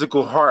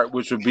metaphysical heart,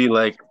 which would be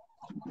like,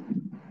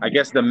 I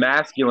guess the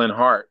masculine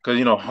heart,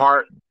 because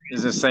heart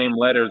is the same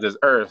letters as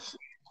earth.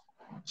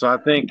 So I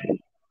think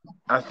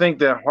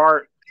that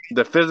heart,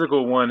 the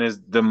physical one, is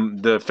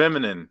the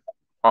feminine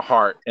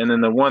heart, and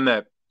then the one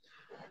that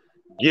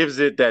gives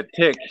it that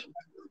tick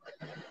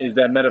is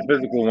that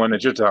metaphysical one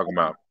that you're talking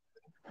about,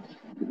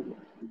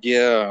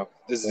 Yeah,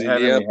 the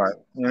yeah. heavenly heart.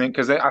 I mean,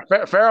 because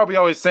Pharaoh be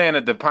always saying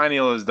that the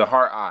pineal is the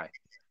heart eye.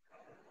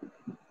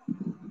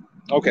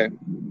 Okay.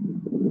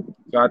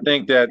 So I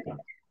think that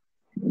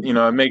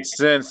it makes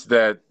sense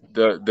that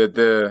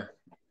the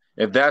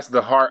if that's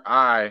the heart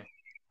eye,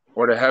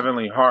 or the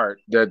heavenly heart,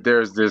 that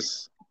there's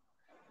this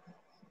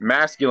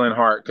masculine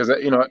heart, because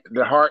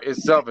the heart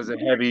itself is a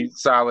heavy,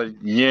 solid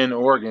yin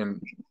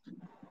organ.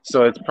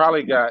 So it's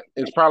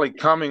probably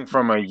coming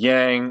from a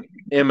yang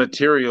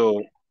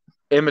immaterial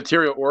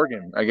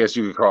organ, I guess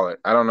you could call it.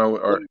 I don't know,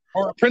 or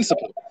a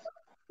principle.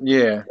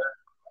 yeah,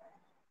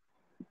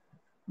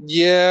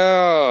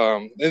 Yeah,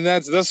 and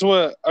that's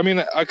what I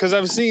mean. Because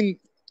I've seen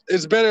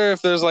it's better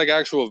if there's like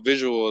actual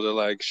visual to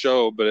like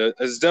show, but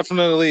it's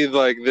definitely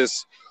like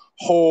this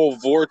whole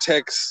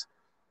vortex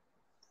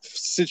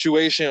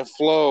situation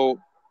flow.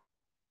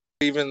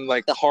 Even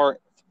like the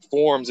heart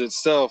forms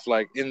itself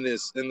like in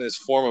this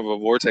form of a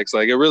vortex.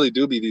 Like it really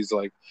do be these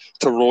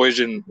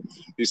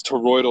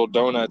toroidal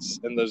donuts,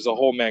 and there's a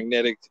whole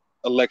magnetic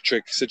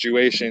electric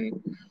situation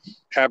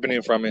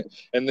happening from it,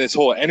 and this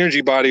whole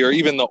energy body or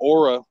even the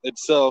aura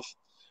itself.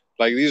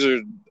 Like these are,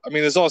 I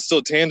mean, it's all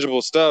still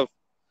tangible stuff.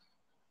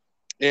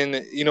 And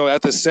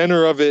at the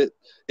center of it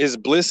is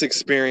bliss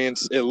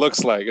experience. It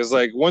looks like it's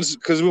like once,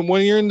 because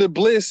when you're into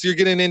bliss, you're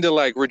getting into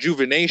like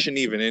rejuvenation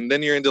even, and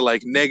then you're into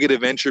like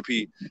negative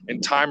entropy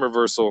and time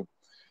reversal.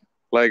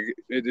 Like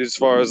as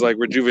far as like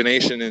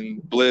rejuvenation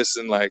and bliss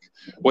and like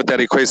what that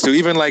equates to,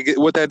 even like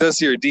what that does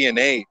to your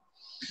DNA.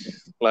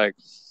 Like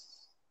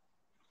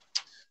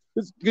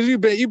because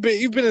you've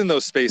been in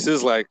those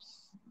spaces, like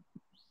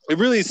it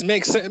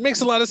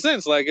makes a lot of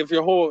sense. Like if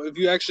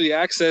you actually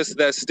access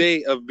that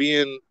state of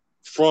being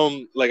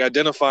from like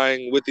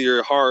identifying with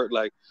your heart,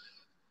 like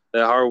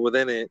that heart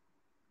within it,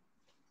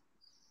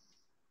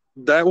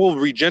 that will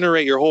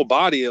regenerate your whole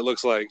body. It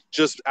looks like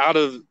just out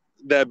of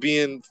that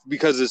being,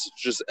 because it's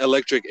just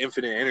electric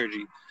infinite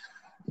energy.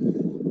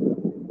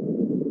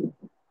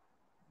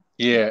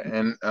 yeah,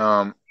 and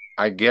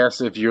I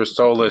guess if you're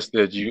soulless,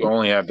 that you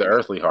only have the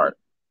earthly heart.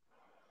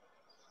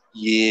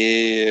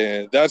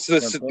 Yeah, that's You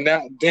know what I'm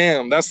now.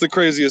 Damn, that's the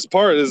craziest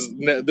part.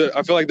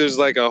 I feel like there's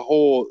like a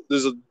whole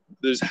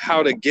there's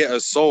how to get a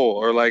soul,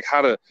 or like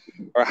how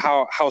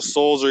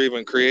souls are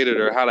even created,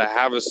 or how to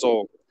have a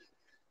soul.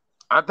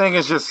 I think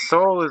it's just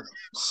soul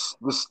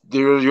is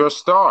your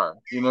star.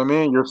 You know what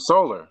I mean? You're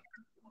solar,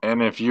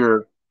 and if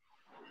you're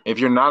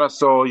not a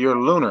soul, you're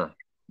lunar.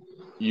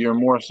 You're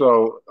more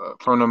so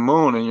from the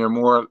moon, and you're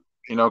more,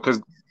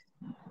 because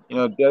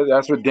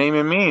that's what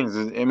Damon means.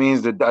 It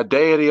means a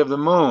deity of the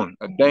moon,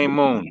 a day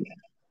moon,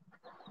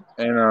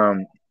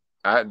 and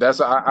I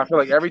feel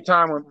like every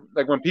time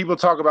when people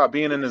talk about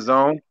being in the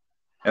zone,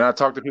 and I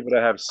talk to people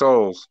that have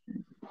souls,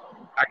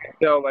 I can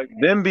tell like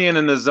them being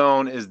in the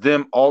zone is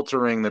them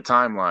altering the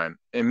timeline,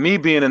 and me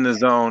being in the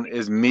zone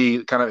is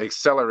me kind of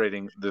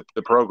accelerating the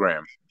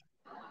program,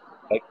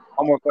 like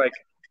almost like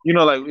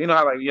how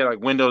like you like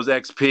Windows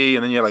XP,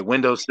 and then you're like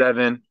Windows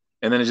 7,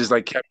 and then it just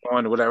like kept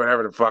going to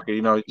whatever the fuck,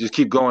 just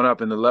keep going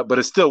up in the but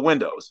it's still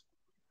Windows.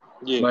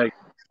 Yeah, Like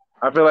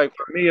I feel like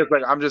for me, it's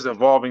like I'm just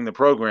evolving the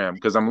program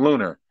because I'm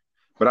lunar,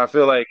 but I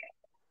feel like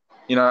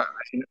you know,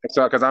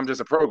 so because I'm just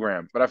a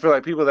program, but I feel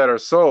like people that are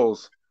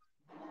souls,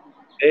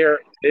 they're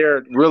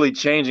really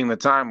changing the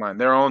timeline,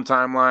 their own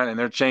timeline, and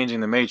they're changing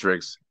the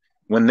matrix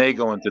when they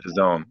go into the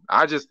zone.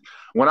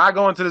 When I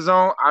go into the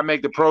zone, I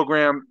make the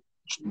program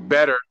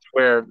better,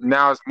 where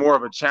now it's more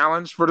of a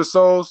challenge for the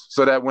souls,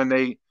 so that when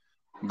they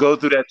go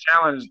through that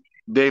challenge,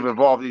 they've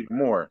evolved even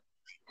more.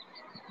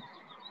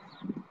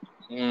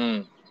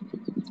 I'm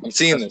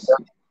seeing That's this.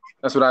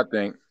 that's what I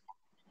think.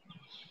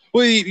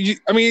 Well,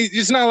 I mean,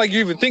 it's not like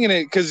you're even thinking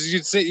it, because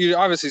you're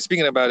obviously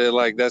speaking about it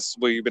like that's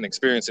what you've been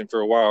experiencing for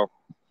a while.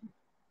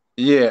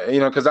 Yeah,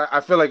 because I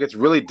feel like it's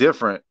really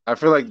different. I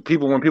feel like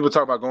when people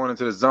talk about going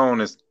into the zone,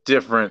 it's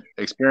different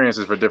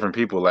experiences for different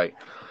people. Like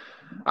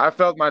I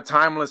felt my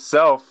timeless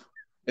self.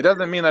 It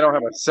doesn't mean I don't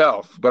have a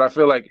self, but I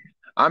feel like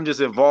I'm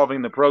just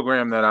evolving the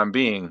program that I'm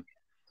being.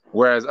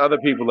 Whereas other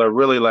people are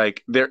really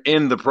like they're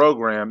in the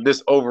program,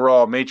 this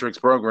overall matrix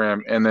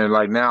program, and they're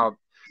like now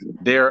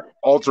they're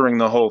altering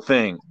the whole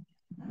thing,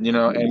 and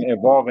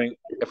evolving,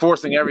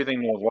 forcing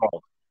everything to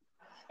evolve.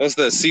 That's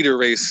the cedar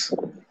race.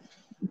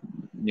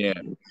 Yeah,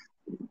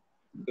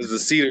 There's the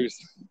cedars.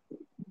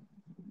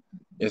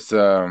 it's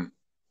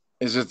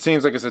it just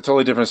seems like it's a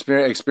totally different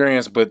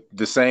experience, but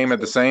the same at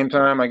the same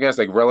time. I guess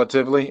like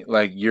relatively,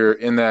 like you're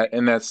in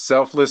that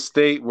selfless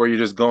state where you're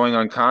just going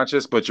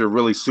unconscious, but you're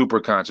really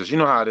super conscious. You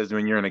know how it is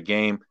when you're in a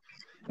game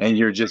and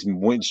you're just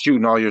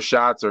shooting all your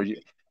shots, or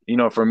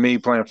for me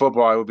playing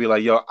football, I would be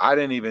like, yo, I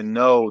didn't even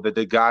know that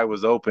the guy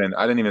was open.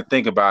 I didn't even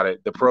think about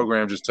it. The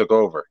program just took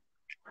over.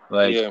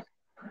 Like, Yeah.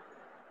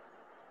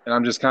 and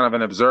I'm just kind of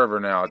an observer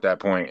now at that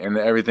point, and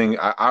everything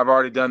I've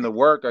already done the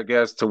work, I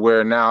guess, to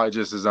where now it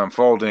just is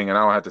unfolding, and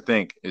I don't have to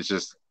think. It's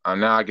just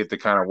now I get to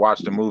kind of watch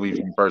the movie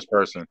from first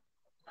person.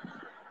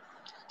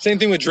 Same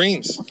thing with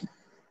dreams.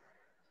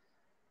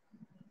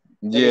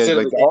 Like I Yeah, said at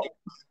like the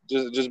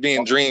beginning, just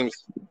being dreams.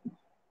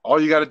 all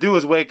you got to do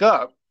is wake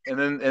up, and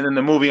then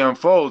the movie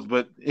unfolds.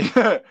 But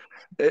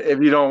if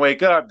you don't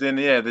wake up, then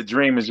yeah, the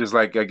dream is just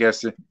like, I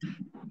guess,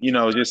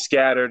 just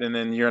scattered, and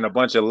then you're in a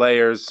bunch of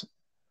layers.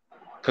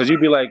 Because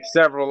you'd be like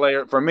several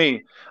layers. For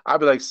me,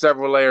 I'd be like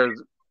several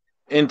layers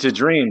into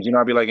dreams. You know,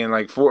 I'll be like in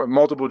like four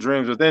multiple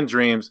dreams within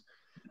dreams,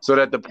 so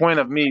that the point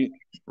of me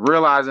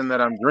realizing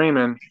that I'm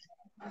dreaming,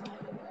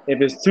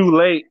 if it's too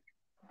late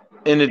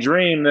in the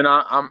dream, then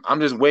I'm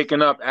just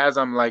waking up as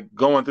I'm like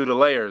going through the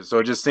layers. So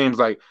it just seems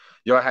like,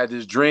 yo, I had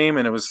this dream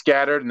and it was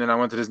scattered, and then I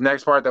went to this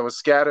next part that was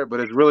scattered, but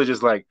it's really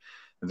just like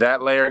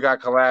that layer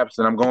got collapsed,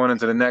 and I'm going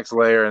into the next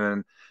layer, and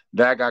then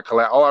that got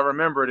collapsed. All I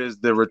remembered is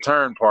the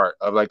return part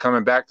of like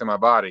coming back to my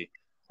body.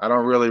 I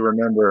don't really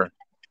remember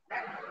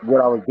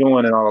what I was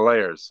doing in all the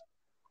layers.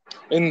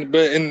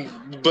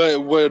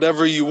 But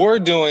whatever you were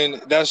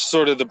doing, that's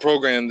sort of the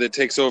program that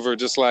takes over,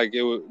 just like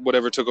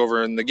whatever took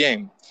over in the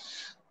game,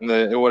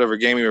 in whatever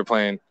game you were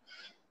playing.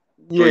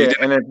 Where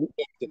you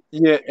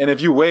Yeah, and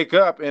if you wake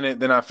up in it,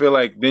 then I feel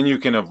like then you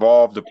can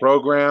evolve the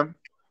program.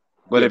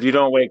 But yeah, if you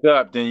don't wake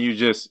up, then you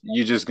just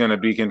gonna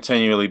be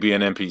continually be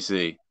an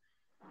NPC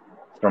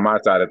from my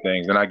side of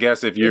things. And I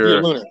guess if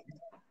you're lunar.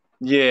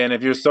 and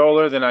if you're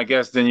solar, then I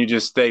guess then you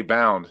just stay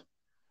bound.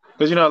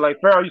 Because like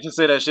Pharaoh used to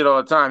say that shit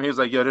all the time. He was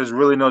like, "Yo, there's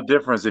really no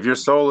difference. If your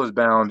soul is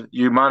bound,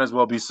 you might as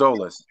well be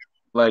soulless.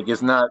 Like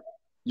it's not.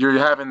 You're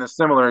having the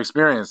similar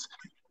experience."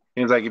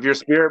 He's like, "If you're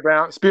spirit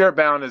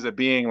bound is a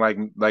being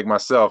like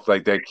myself,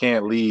 like that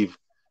can't leave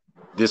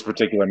this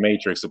particular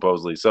matrix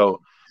supposedly. So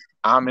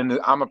I'm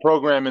a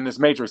program in this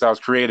matrix. I was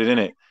created in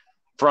it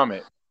from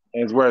it,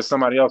 as whereas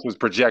somebody else was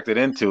projected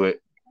into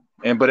it.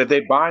 And but if they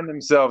bind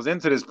themselves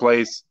into this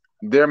place,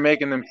 they're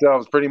making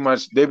themselves pretty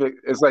much.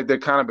 It's like they're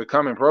kind of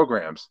becoming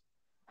programs.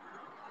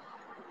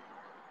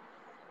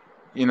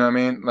 You know what I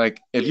mean? Like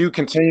if you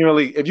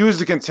was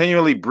to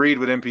continually breed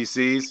with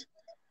NPCs,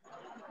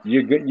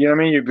 you know what I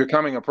mean? You're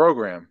becoming a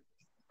program.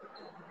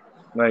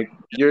 Like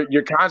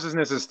your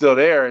consciousness is still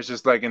there. It's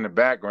just like in the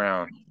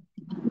background.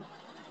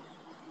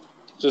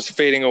 Just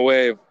fading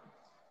away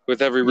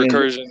with every Yeah,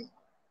 recursion.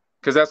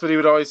 because that's what he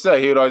would always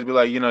say. He would always be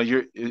like,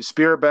 your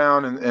spirit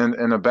bound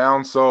and a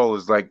bound soul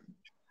is like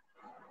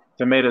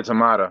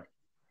tomato.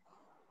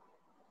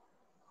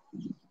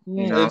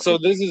 You And know, so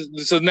this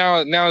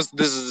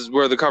is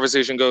where the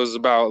conversation goes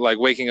about like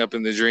waking up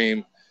in the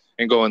dream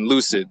and going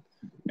lucid,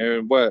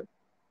 and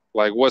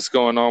what's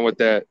going on with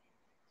that.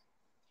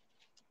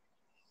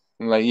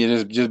 like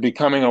you're just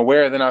becoming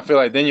aware. Then I feel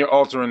like then you're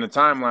altering the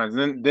timelines.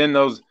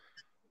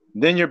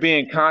 Then you're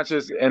being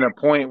conscious in a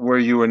point where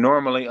you were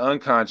normally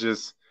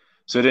unconscious.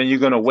 So then you're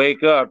gonna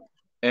wake up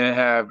and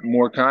have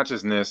more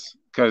consciousness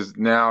because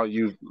now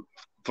you've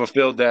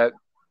fulfilled that,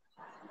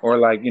 or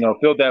like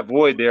filled that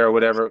void there, or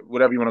whatever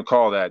you want to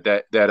call that.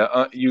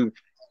 That you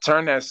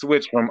turn that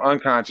switch from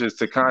unconscious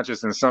to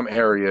conscious in some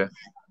area.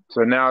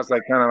 So now it's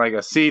like kind of like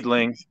a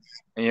seedling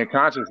in your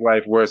conscious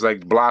life, where it's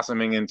like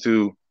blossoming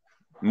into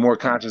more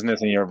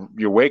consciousness in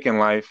your waking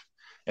life,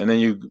 and then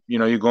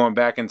you're going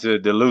back into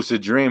the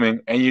lucid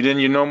dreaming, and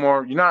you're no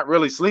more, you're not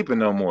really sleeping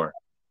no more,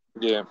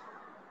 Yeah,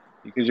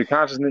 because your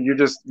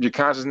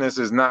consciousness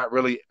is not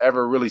really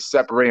ever really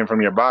separating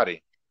from your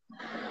body.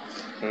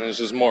 and it's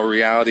just more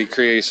reality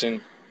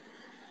creation,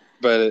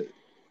 but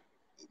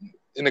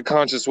in a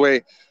conscious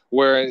way,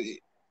 where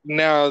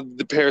now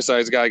the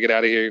parasites gotta get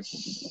out of here.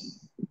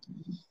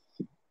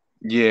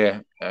 Yeah,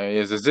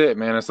 is it,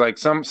 man. It's like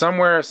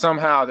somewhere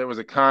somehow there was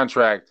a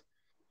contract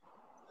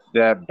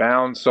that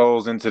bound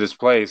souls into this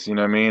place, you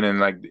know what I mean? And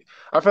like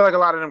I feel like a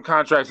lot of them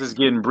contracts is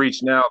getting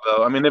breached now,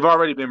 though. I mean, they've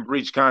already been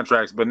breached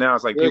contracts, but now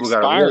it's like They're people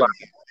got to realize.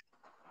 expiring.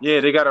 Yeah,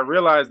 they got to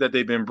realize that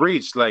they've been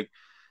breached. Like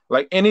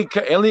any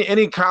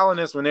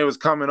colonists, when they was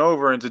coming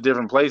over into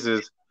different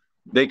places,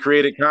 they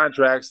created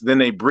contracts, then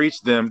they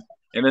breached them,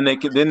 and then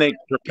they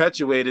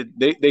perpetuated.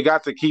 They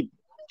got to keep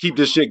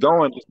this shit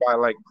going just by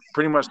like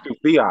pretty much through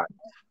fiat,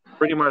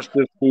 pretty much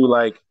just through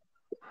like,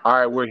 all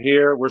right, we're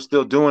here, we're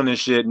still doing this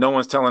shit. No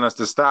one's telling us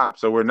to stop,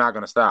 so we're not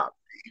gonna stop.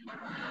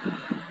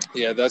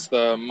 Yeah, that's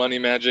the money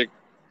magic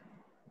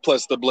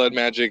plus the blood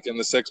magic and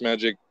the sex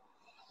magic.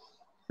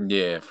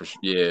 Yeah, for sure.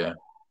 Yeah,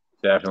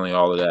 definitely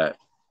all of that.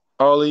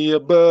 All of the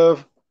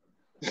above.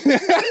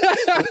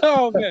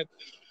 Oh man,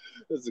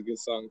 that's a good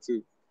song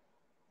too.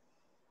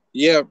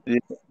 Yeah, Yeah.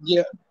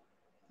 yeah.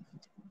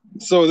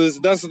 So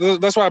that's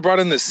why I brought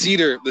in the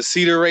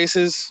cedar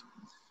races,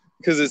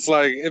 because it's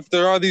like if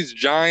there are these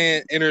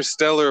giant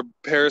interstellar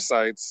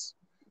parasites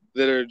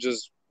that are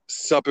just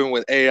supping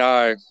with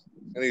AI and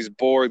these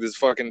this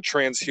fucking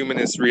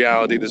transhumanist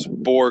reality, this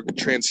Borg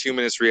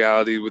transhumanist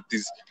reality with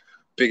these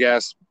big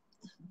ass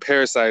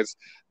parasites.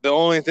 The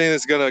only thing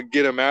that's gonna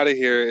get them out of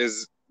here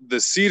is the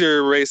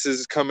cedar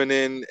races coming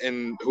in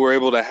and who are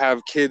able to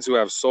have kids who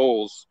have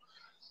souls,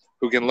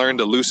 who can learn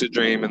to lucid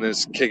dream and then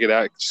just kick it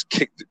out, just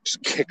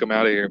kick them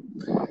out of here,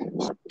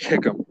 just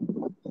kick them.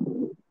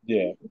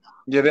 Yeah.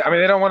 Yeah, I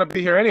mean, they don't want to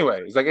be here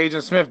anyway. It's like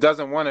Agent Smith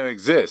doesn't want to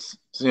exist.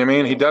 See what I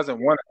mean? He doesn't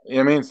want to, you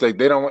know what I mean? It's like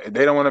they don't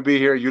want to be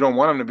here. You don't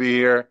want them to be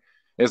here.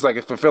 It's like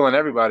it's fulfilling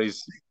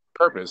everybody's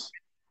purpose.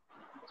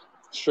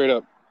 Straight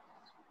up.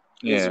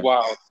 It's Yeah.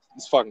 wild.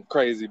 It's fucking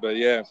crazy, but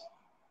yeah.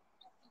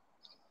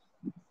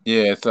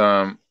 Yeah,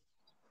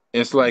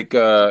 it's like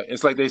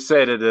they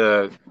said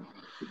that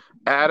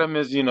Adam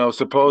is,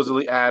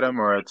 supposedly Adam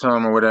or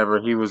Atom or whatever.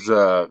 He was,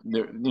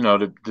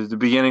 the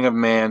beginning of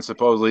man,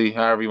 supposedly,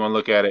 however you want to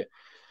look at it.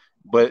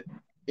 But,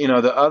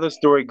 the other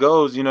story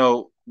goes,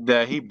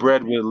 that he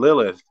bred with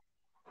Lilith,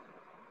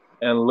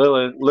 and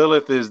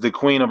Lilith is the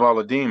queen of all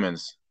the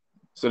demons.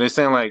 So they're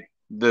saying like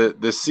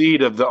the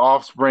seed of the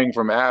offspring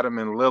from Adam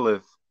and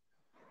Lilith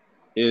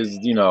is,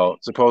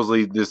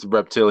 supposedly this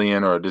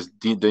reptilian or this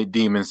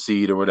demon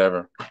seed or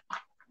whatever.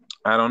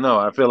 I don't know.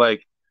 I feel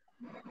like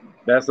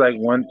that's like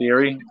one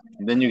theory.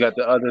 And then you got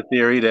the other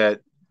theory that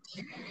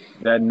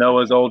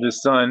Noah's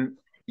oldest son,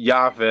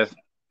 Japheth,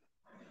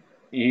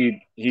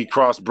 he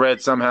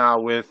crossbred somehow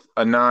with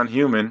a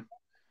non-human,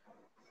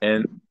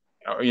 and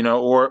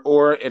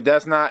or if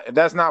that's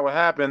not what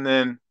happened,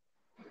 then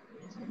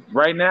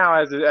right now,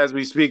 as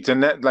we speak to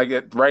net, like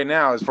right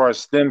now, as far as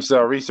stem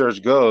cell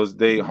research goes,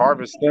 they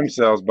harvest stem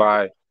cells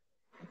by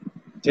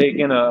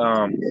taking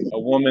a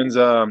woman's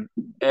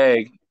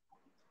egg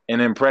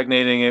and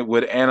impregnating it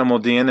with animal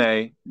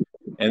DNA,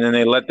 and then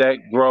they let that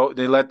grow.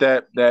 They let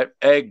that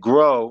egg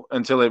grow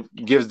until it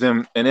gives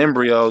them an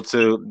embryo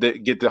to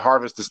get to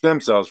harvest the stem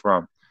cells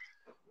from.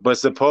 But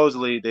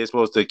supposedly they're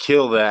supposed to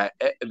kill that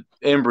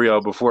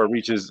embryo before it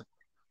reaches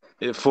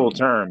full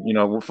term.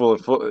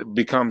 Full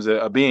becomes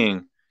a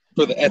being.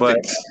 For the But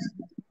ethics.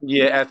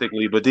 yeah,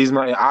 ethically. But these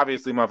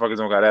obviously motherfuckers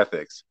don't got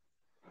ethics.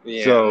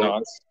 Yeah, So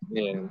no,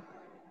 yeah.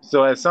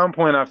 so at some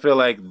point I feel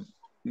like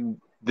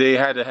they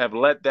had to have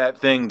let that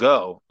thing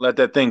go, let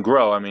that thing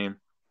grow. I mean,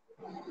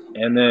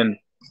 and then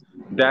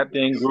that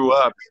thing grew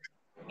up,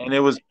 and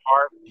it was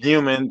part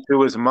human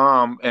to its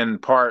mom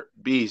and part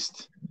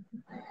beast.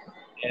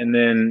 And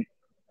then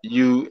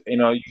you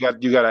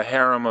got a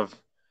harem of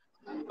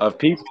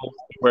people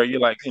where you're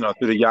like,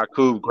 through the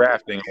Yakub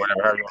grafting or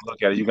whatever, however you want to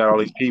look at it, you got all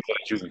these people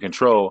that you can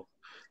control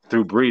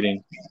through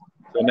breeding.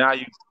 So now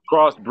you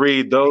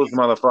crossbreed those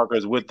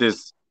motherfuckers with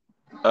this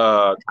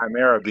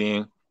chimera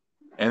being,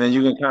 and then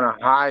you can kind of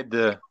hide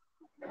the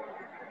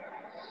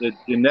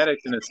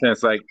genetics in a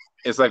sense. Like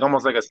it's like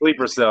almost like a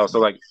sleeper cell. So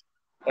like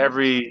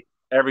every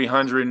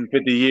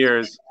 150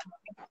 years,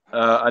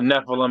 a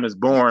Nephilim is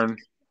born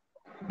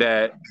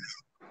that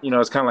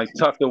it's kind of like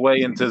tucked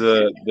away into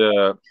the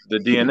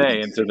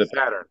DNA, into the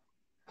pattern,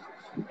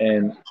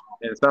 and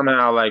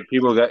somehow like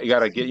people got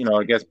to get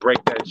I guess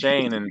break that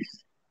chain and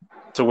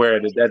to where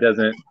that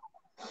doesn't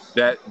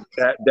that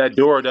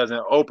door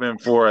doesn't open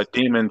for a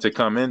demon to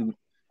come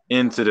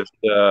into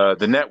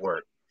the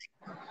network,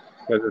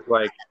 because it's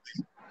like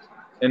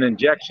an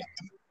injection.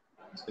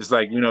 It's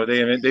like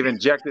they've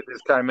injected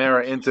this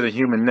chimera into the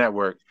human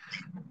network,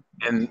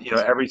 and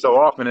every so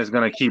often it's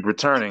going to keep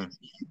returning.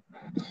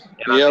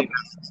 And I Yep. think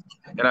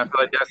and I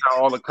feel like that's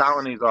how all the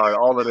colonies are.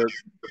 All of the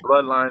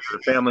bloodlines of the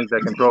families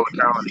that control the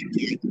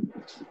colonies.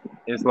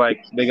 It's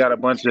like they got a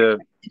bunch of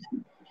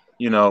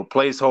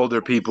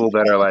placeholder people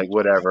that are like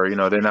whatever.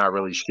 They're not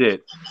really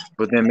shit.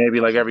 But then maybe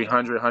like every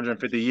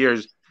 150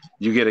 years,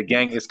 you get a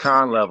Genghis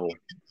Khan level,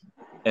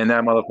 and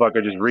that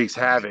motherfucker just wreaks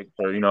havoc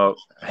for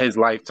his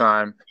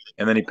lifetime,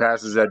 and then he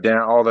passes that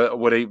down all the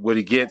what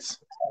he gets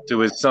to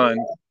his son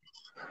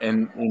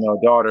and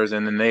daughters,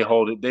 and then they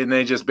hold it. Then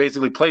they just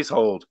basically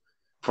placehold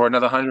for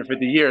another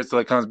 150 years till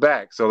it comes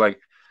back. So like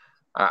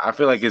I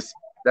feel like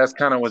that's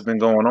kind of what's been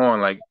going on.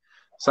 Like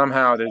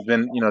somehow there's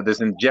been this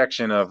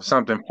injection of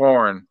something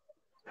foreign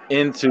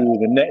into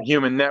the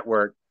human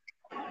network,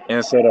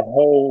 and so the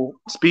whole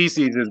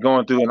species is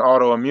going through an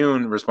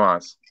autoimmune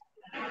response.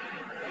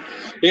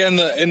 Yeah,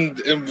 and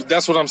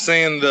that's what I'm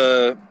saying.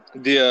 The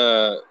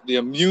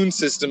immune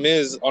system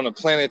is on a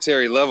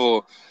planetary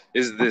level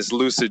is this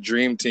lucid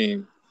dream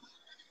team.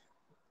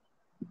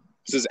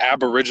 This is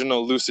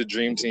Aboriginal lucid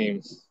dream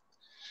team.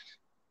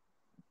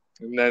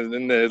 That's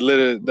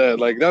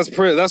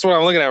what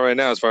I'm looking at right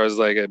now as far as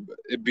like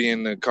it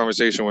being a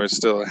conversation where it's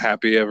still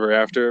happy ever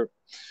after,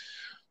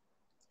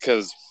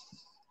 because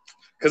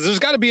there's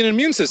got to be an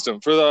immune system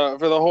for the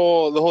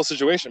whole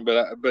situation,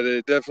 but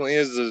it definitely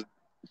is the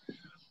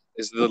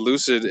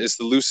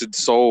lucid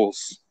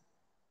souls.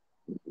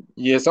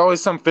 Yeah, it's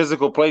always some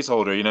physical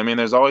placeholder. You know what I mean?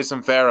 There's always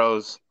some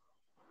pharaohs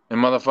and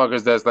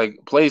motherfuckers that's like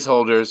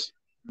placeholders,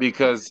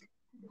 because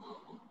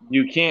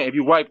you can't, if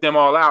you wipe them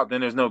all out,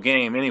 then there's no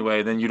game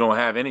anyway. Then you don't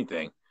have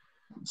anything.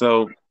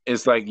 So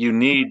it's like you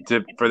need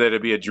for there to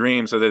be a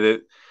dream so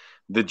that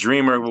the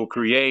dreamer will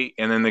create,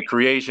 and then the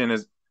creation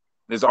is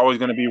always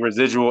going to be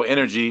residual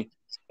energy,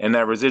 and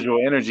that residual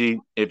energy,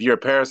 if you're a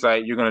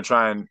parasite, you're going to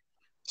try and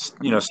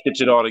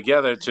stitch it all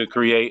together to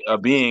create a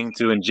being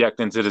to inject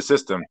into the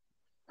system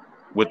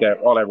with that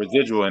all that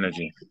residual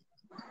energy.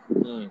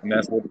 And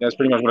that's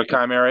pretty much what a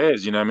chimera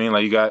is. You know what I mean?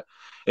 Like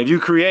if you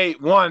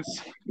create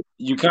once,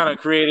 you kind of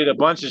created a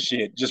bunch of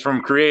shit just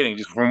from creating,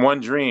 just from one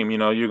dream.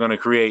 You're going to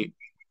create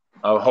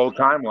a whole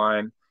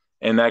timeline,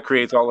 and that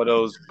creates all of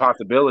those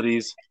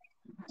possibilities.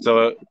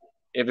 So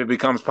if it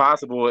becomes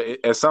possible,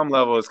 at some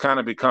level, it's kind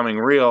of becoming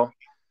real.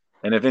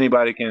 And if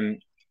anybody can,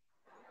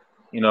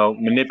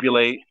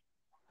 manipulate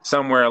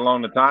somewhere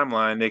along the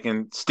timeline, they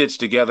can stitch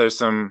together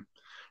some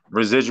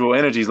residual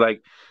energies.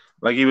 Like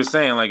like he was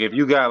saying, like if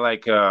you got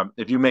like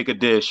if you make a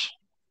dish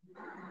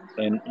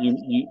and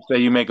you say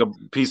you make a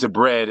piece of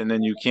bread and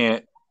then you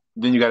can't,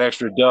 then you got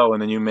extra dough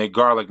and then you make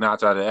garlic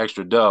knots out of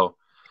extra dough.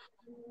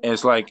 And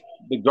it's like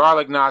the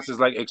garlic knots is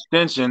like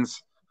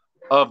extensions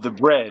of the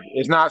bread.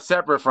 It's not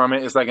separate from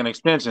it. It's like an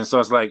extension. So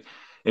it's like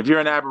if you're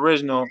an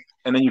Aboriginal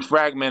and then you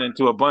fragment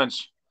into a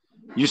bunch,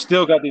 you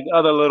still got these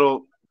other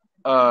little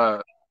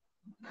uh,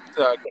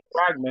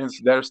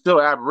 fragments that are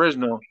still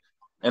Aboriginal,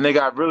 and they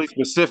got really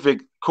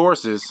specific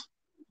courses.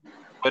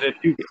 But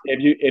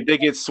if they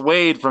get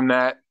swayed from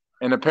that,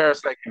 and the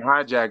parasite can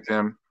hijack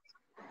them,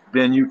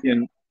 then you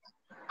can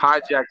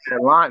hijack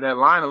that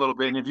line a little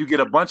bit. And if you get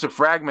a bunch of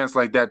fragments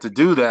like that to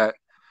do that,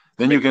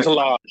 then you Make a can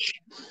collage.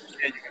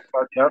 you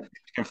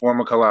can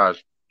form a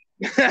collage.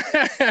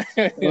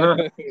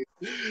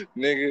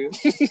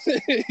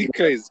 Nigga, you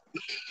crazy.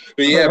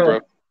 But yeah, bro,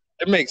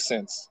 it makes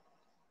sense.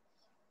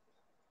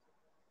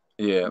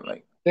 Yeah,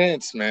 like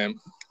Sense, man.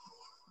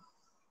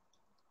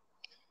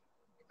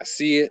 I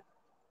see it.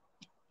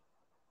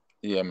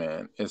 yeah,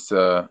 man. It's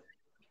like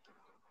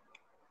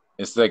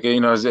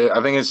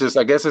I think it's just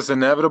I guess it's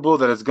inevitable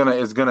that it's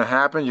gonna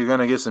happen. You're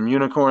gonna get some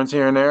unicorns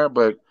here and there,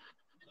 but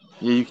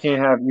yeah, you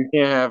can't have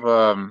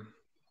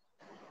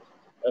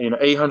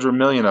 800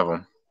 million of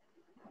them.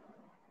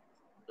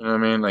 You know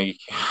what I mean? Like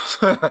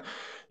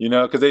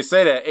because they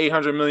say that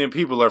 800 million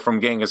people are from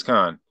Genghis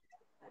Khan.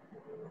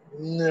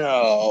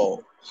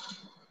 No.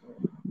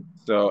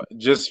 So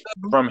just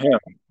from him.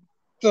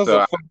 Those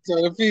are So fuck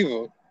ton of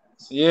people.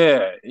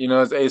 yeah,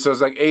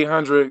 it's like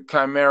 800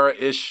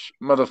 chimera-ish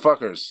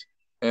motherfuckers,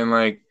 and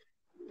like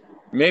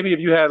maybe if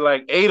you had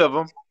like 8 of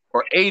them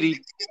or 80,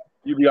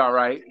 you'd be all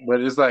right.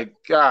 But it's like,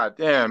 God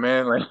damn,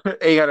 man, like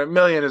 800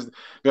 million is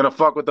gonna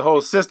fuck with the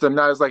whole system.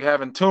 Now it's like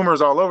having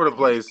tumors all over the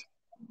place,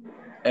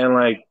 and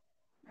like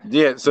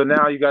yeah, so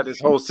now you got this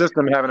whole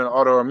system having an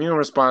autoimmune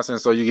response, and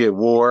so you get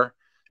war,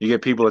 you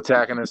get people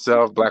attacking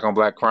themselves, black on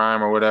black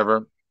crime or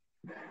whatever,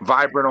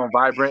 vibrant on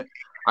vibrant.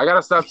 I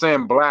gotta stop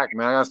saying black,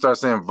 man. I gotta start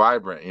saying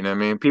vibrant. You know what I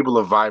mean? People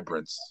of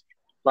vibrance.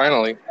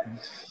 Finally.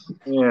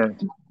 Yeah.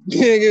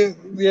 Yeah,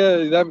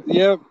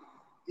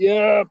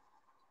 yep.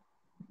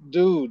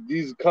 Dude,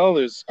 these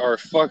colors are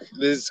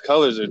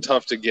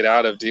tough to get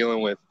out of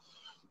dealing with.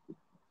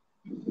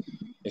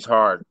 It's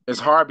hard. It's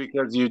hard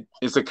because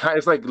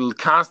it's like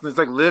constant. It's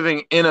like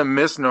living in a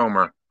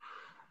misnomer.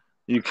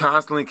 You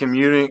constantly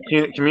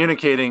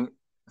communicating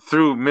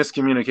through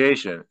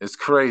miscommunication. It's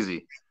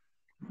crazy.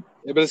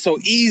 Yeah, but it's so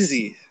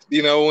easy,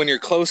 when you're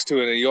close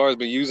to it and you always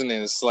been using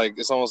it.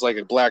 It's almost like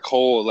a black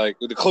hole. Like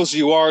the closer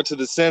you are to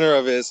the center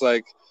of it, it's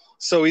like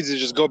so easy to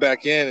just go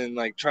back in and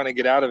like trying to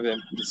get out of it.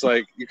 It's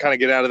like you kind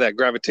of get out of that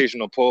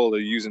gravitational pull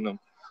of using them.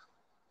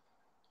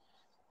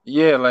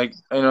 Yeah, like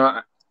and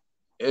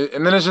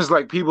then it's just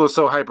like people are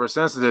so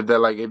hypersensitive that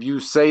like if you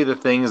say the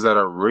things that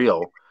are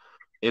real,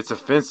 it's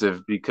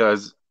offensive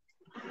because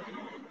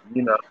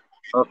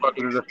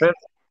motherfuckers is offensive.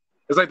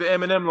 It's like the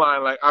Eminem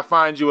line, like I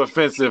find you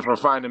offensive for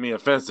finding me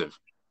offensive.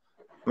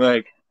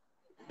 Like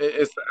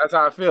it's that's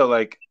how I feel.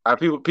 Like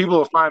people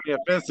will find me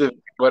offensive,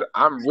 but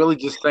I'm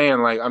just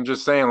saying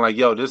like,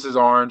 yo, this is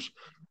orange,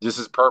 this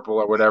is purple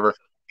or whatever.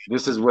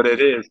 This is what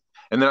it is.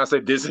 And then I say,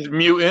 this is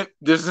mutant.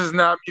 This is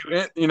not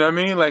mutant. You know what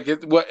I mean? Like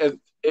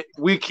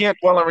we can't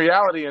dwell on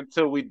reality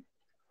until we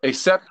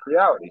accept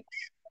reality.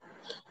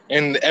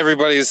 And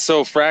everybody is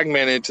so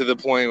fragmented to the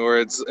point where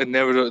it's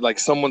inevitable. Like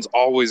someone's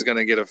always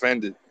gonna get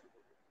offended.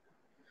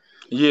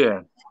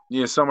 Yeah,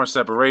 yeah. So much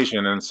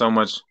separation and so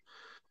much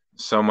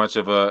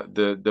of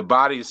the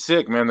body is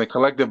sick, man. The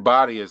collective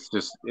body is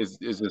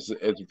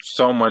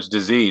so much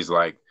disease,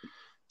 like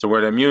to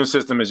where the immune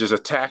system is just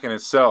attacking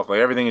itself. Like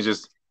everything is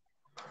just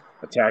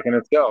attacking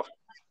itself.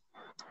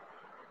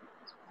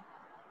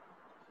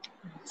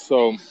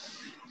 So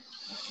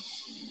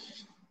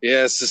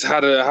yeah, it's just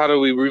how do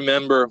we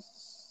remember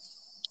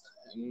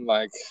and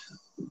like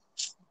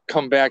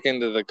come back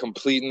into the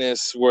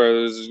completeness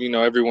where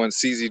everyone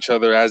sees each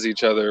other as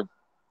each other.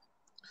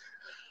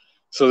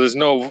 So there's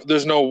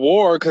no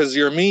war because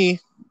you're me.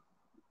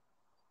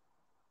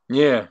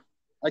 Yeah.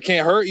 I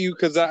can't hurt you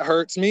because that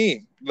hurts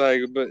me. I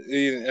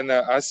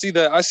see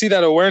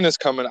that awareness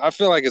coming. I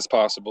feel like it's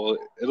possible.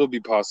 It'll be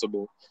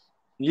possible.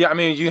 Yeah, I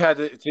mean, you had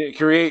to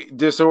create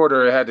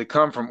disorder. It had to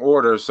come from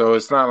order, so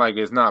it's not like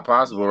it's not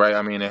possible, right?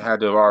 I mean, it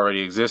had to have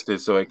already existed,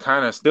 so it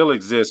kind of still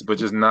exists, but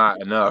just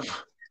not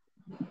enough.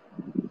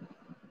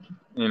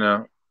 You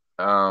know,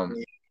 I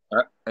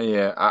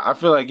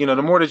feel like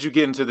the more that you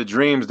get into the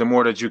dreams, the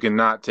more that you can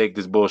not take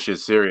this bullshit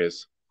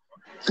serious,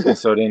 and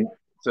so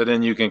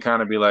then you can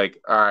kind of be like,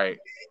 all right,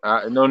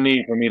 no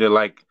need for me to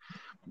like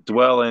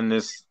dwell in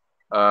this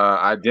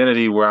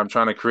identity where I'm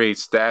trying to create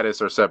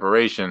status or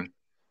separation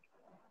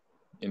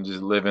and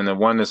just live in the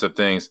oneness of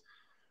things.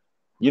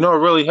 It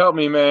really helped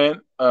me,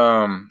 man.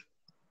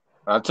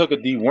 I took a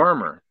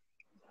dewormer.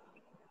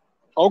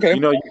 Okay.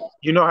 How I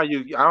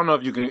don't know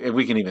if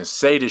we can even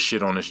say this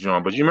shit on this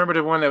joint, but you remember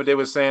the one that they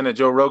were saying that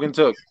Joe Rogan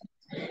took?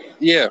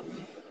 Yeah.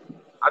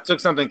 I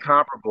took something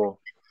comparable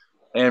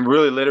and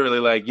really literally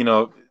like,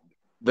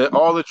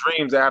 all the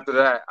dreams after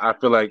that, I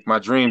feel like my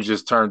dreams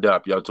just turned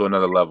up, yo, to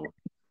another level.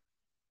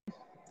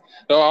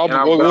 No,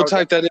 And we'll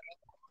type that in.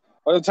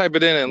 I'll type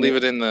it in and leave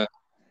it in the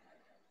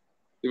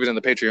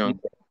Patreon.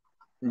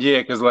 Yeah,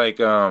 because like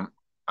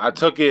I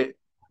took it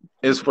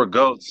is for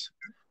goats,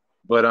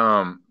 but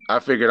I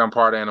figured I'm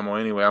part animal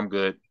anyway. I'm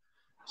good.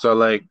 So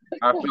like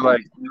I feel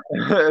like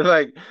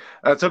like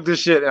I took this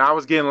shit and I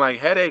was getting like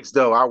headaches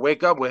though. I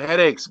wake up with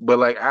headaches, but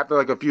like after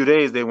like a few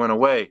days they went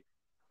away.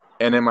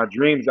 And in my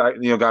dreams I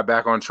got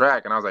back on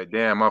track and I was like,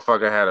 damn,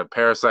 motherfucker had a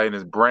parasite in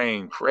his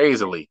brain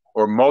crazily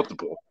or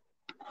multiple.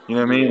 You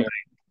know what I mean? Yeah.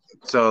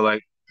 So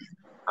like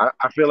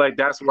I feel like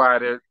that's why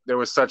there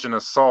was such an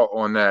assault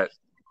on that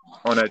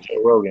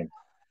Joe Rogan.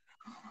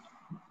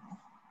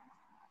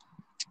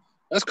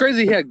 That's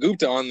crazy. He had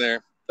Gupta on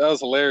there. That was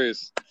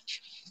hilarious.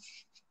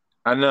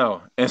 I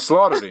know, and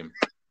slaughtered him.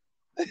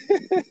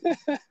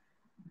 It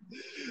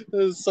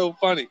was so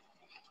funny.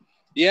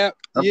 Yeah,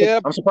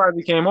 I'm surprised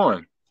he came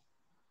on.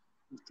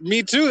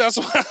 Me too. That's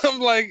why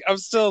I'm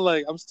still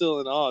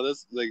in awe.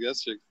 That's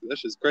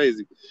just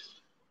crazy.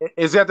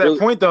 It's at that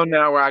point though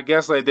now where I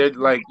guess like they're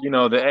like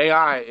the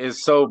AI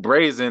is so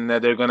brazen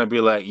that they're gonna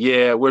be like,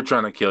 yeah, we're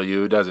trying to kill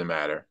you. It doesn't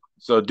matter.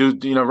 So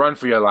run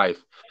for your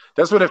life.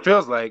 That's what it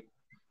feels like.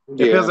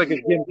 It feels like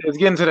it's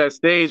getting to that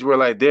stage where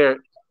like they're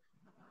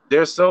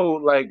so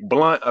like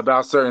blunt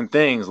about certain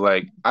things.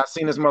 Like I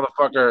seen this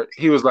motherfucker.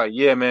 He was like,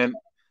 yeah, man,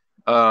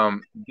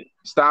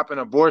 stopping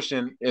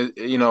abortion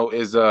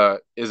is a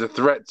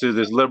threat to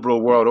this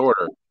liberal world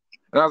order.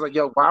 And I was like,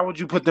 yo, why would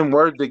you put them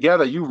words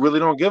together? You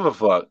really don't give a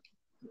fuck.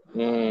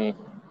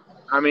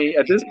 I mean,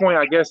 at this point,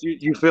 I guess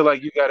you feel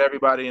like you got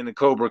everybody in the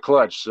Cobra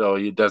clutch, so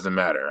it doesn't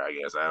matter. I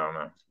guess I don't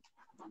know.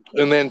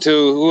 And then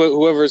too,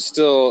 whoever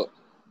still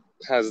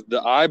has the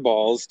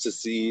eyeballs to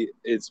see,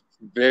 it's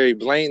very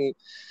blatant,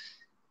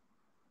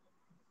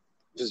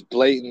 just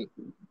blatant.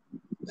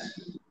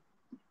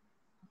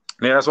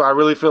 Yeah, that's why I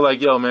really feel like,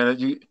 yo, man,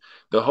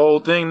 the whole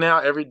thing now,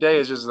 every day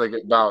is just like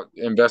about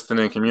investing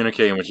in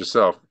communicating with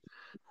yourself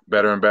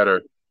better and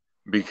better,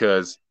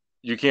 because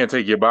you can't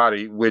take your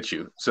body with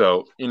you.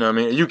 So, you know what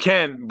I mean? You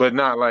can, but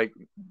not like,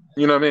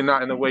 you know what I mean?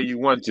 Not in the way you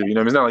want to. You know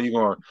what I mean? It's not like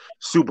you're going to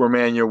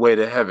Superman your way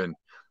to heaven.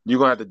 You're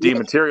going to have to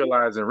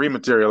dematerialize and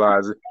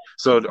rematerialize it.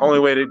 So the only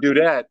way to do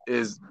that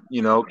is,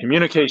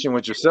 communication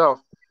with yourself.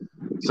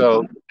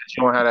 So you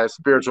don't have that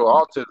spiritual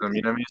autism,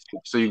 you know what I mean?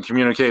 So you can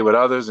communicate with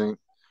others. And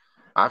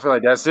I feel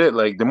like that's it.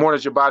 Like the more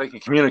that your body can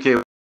communicate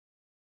with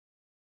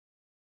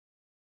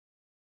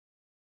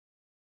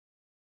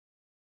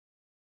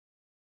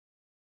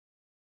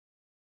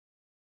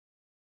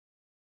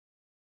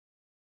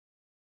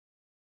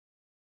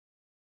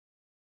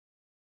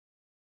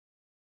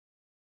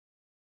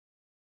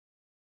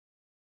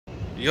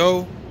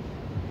Yo,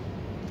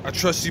 I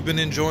trust you've been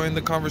enjoying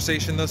the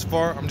conversation thus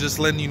far. I'm just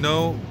letting you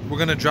know we're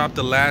gonna drop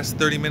the last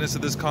 30 minutes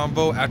of this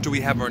convo after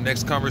we have our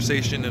next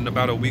conversation in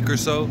about a week or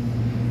so.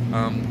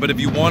 But if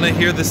you want to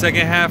hear the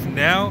second half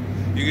now,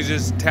 you can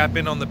just tap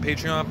in on the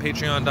Patreon,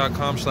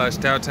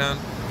 patreon.com/Towtown.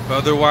 But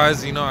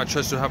otherwise, I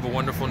trust you'll have a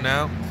wonderful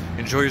now.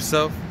 Enjoy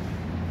yourself.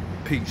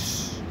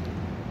 Peace.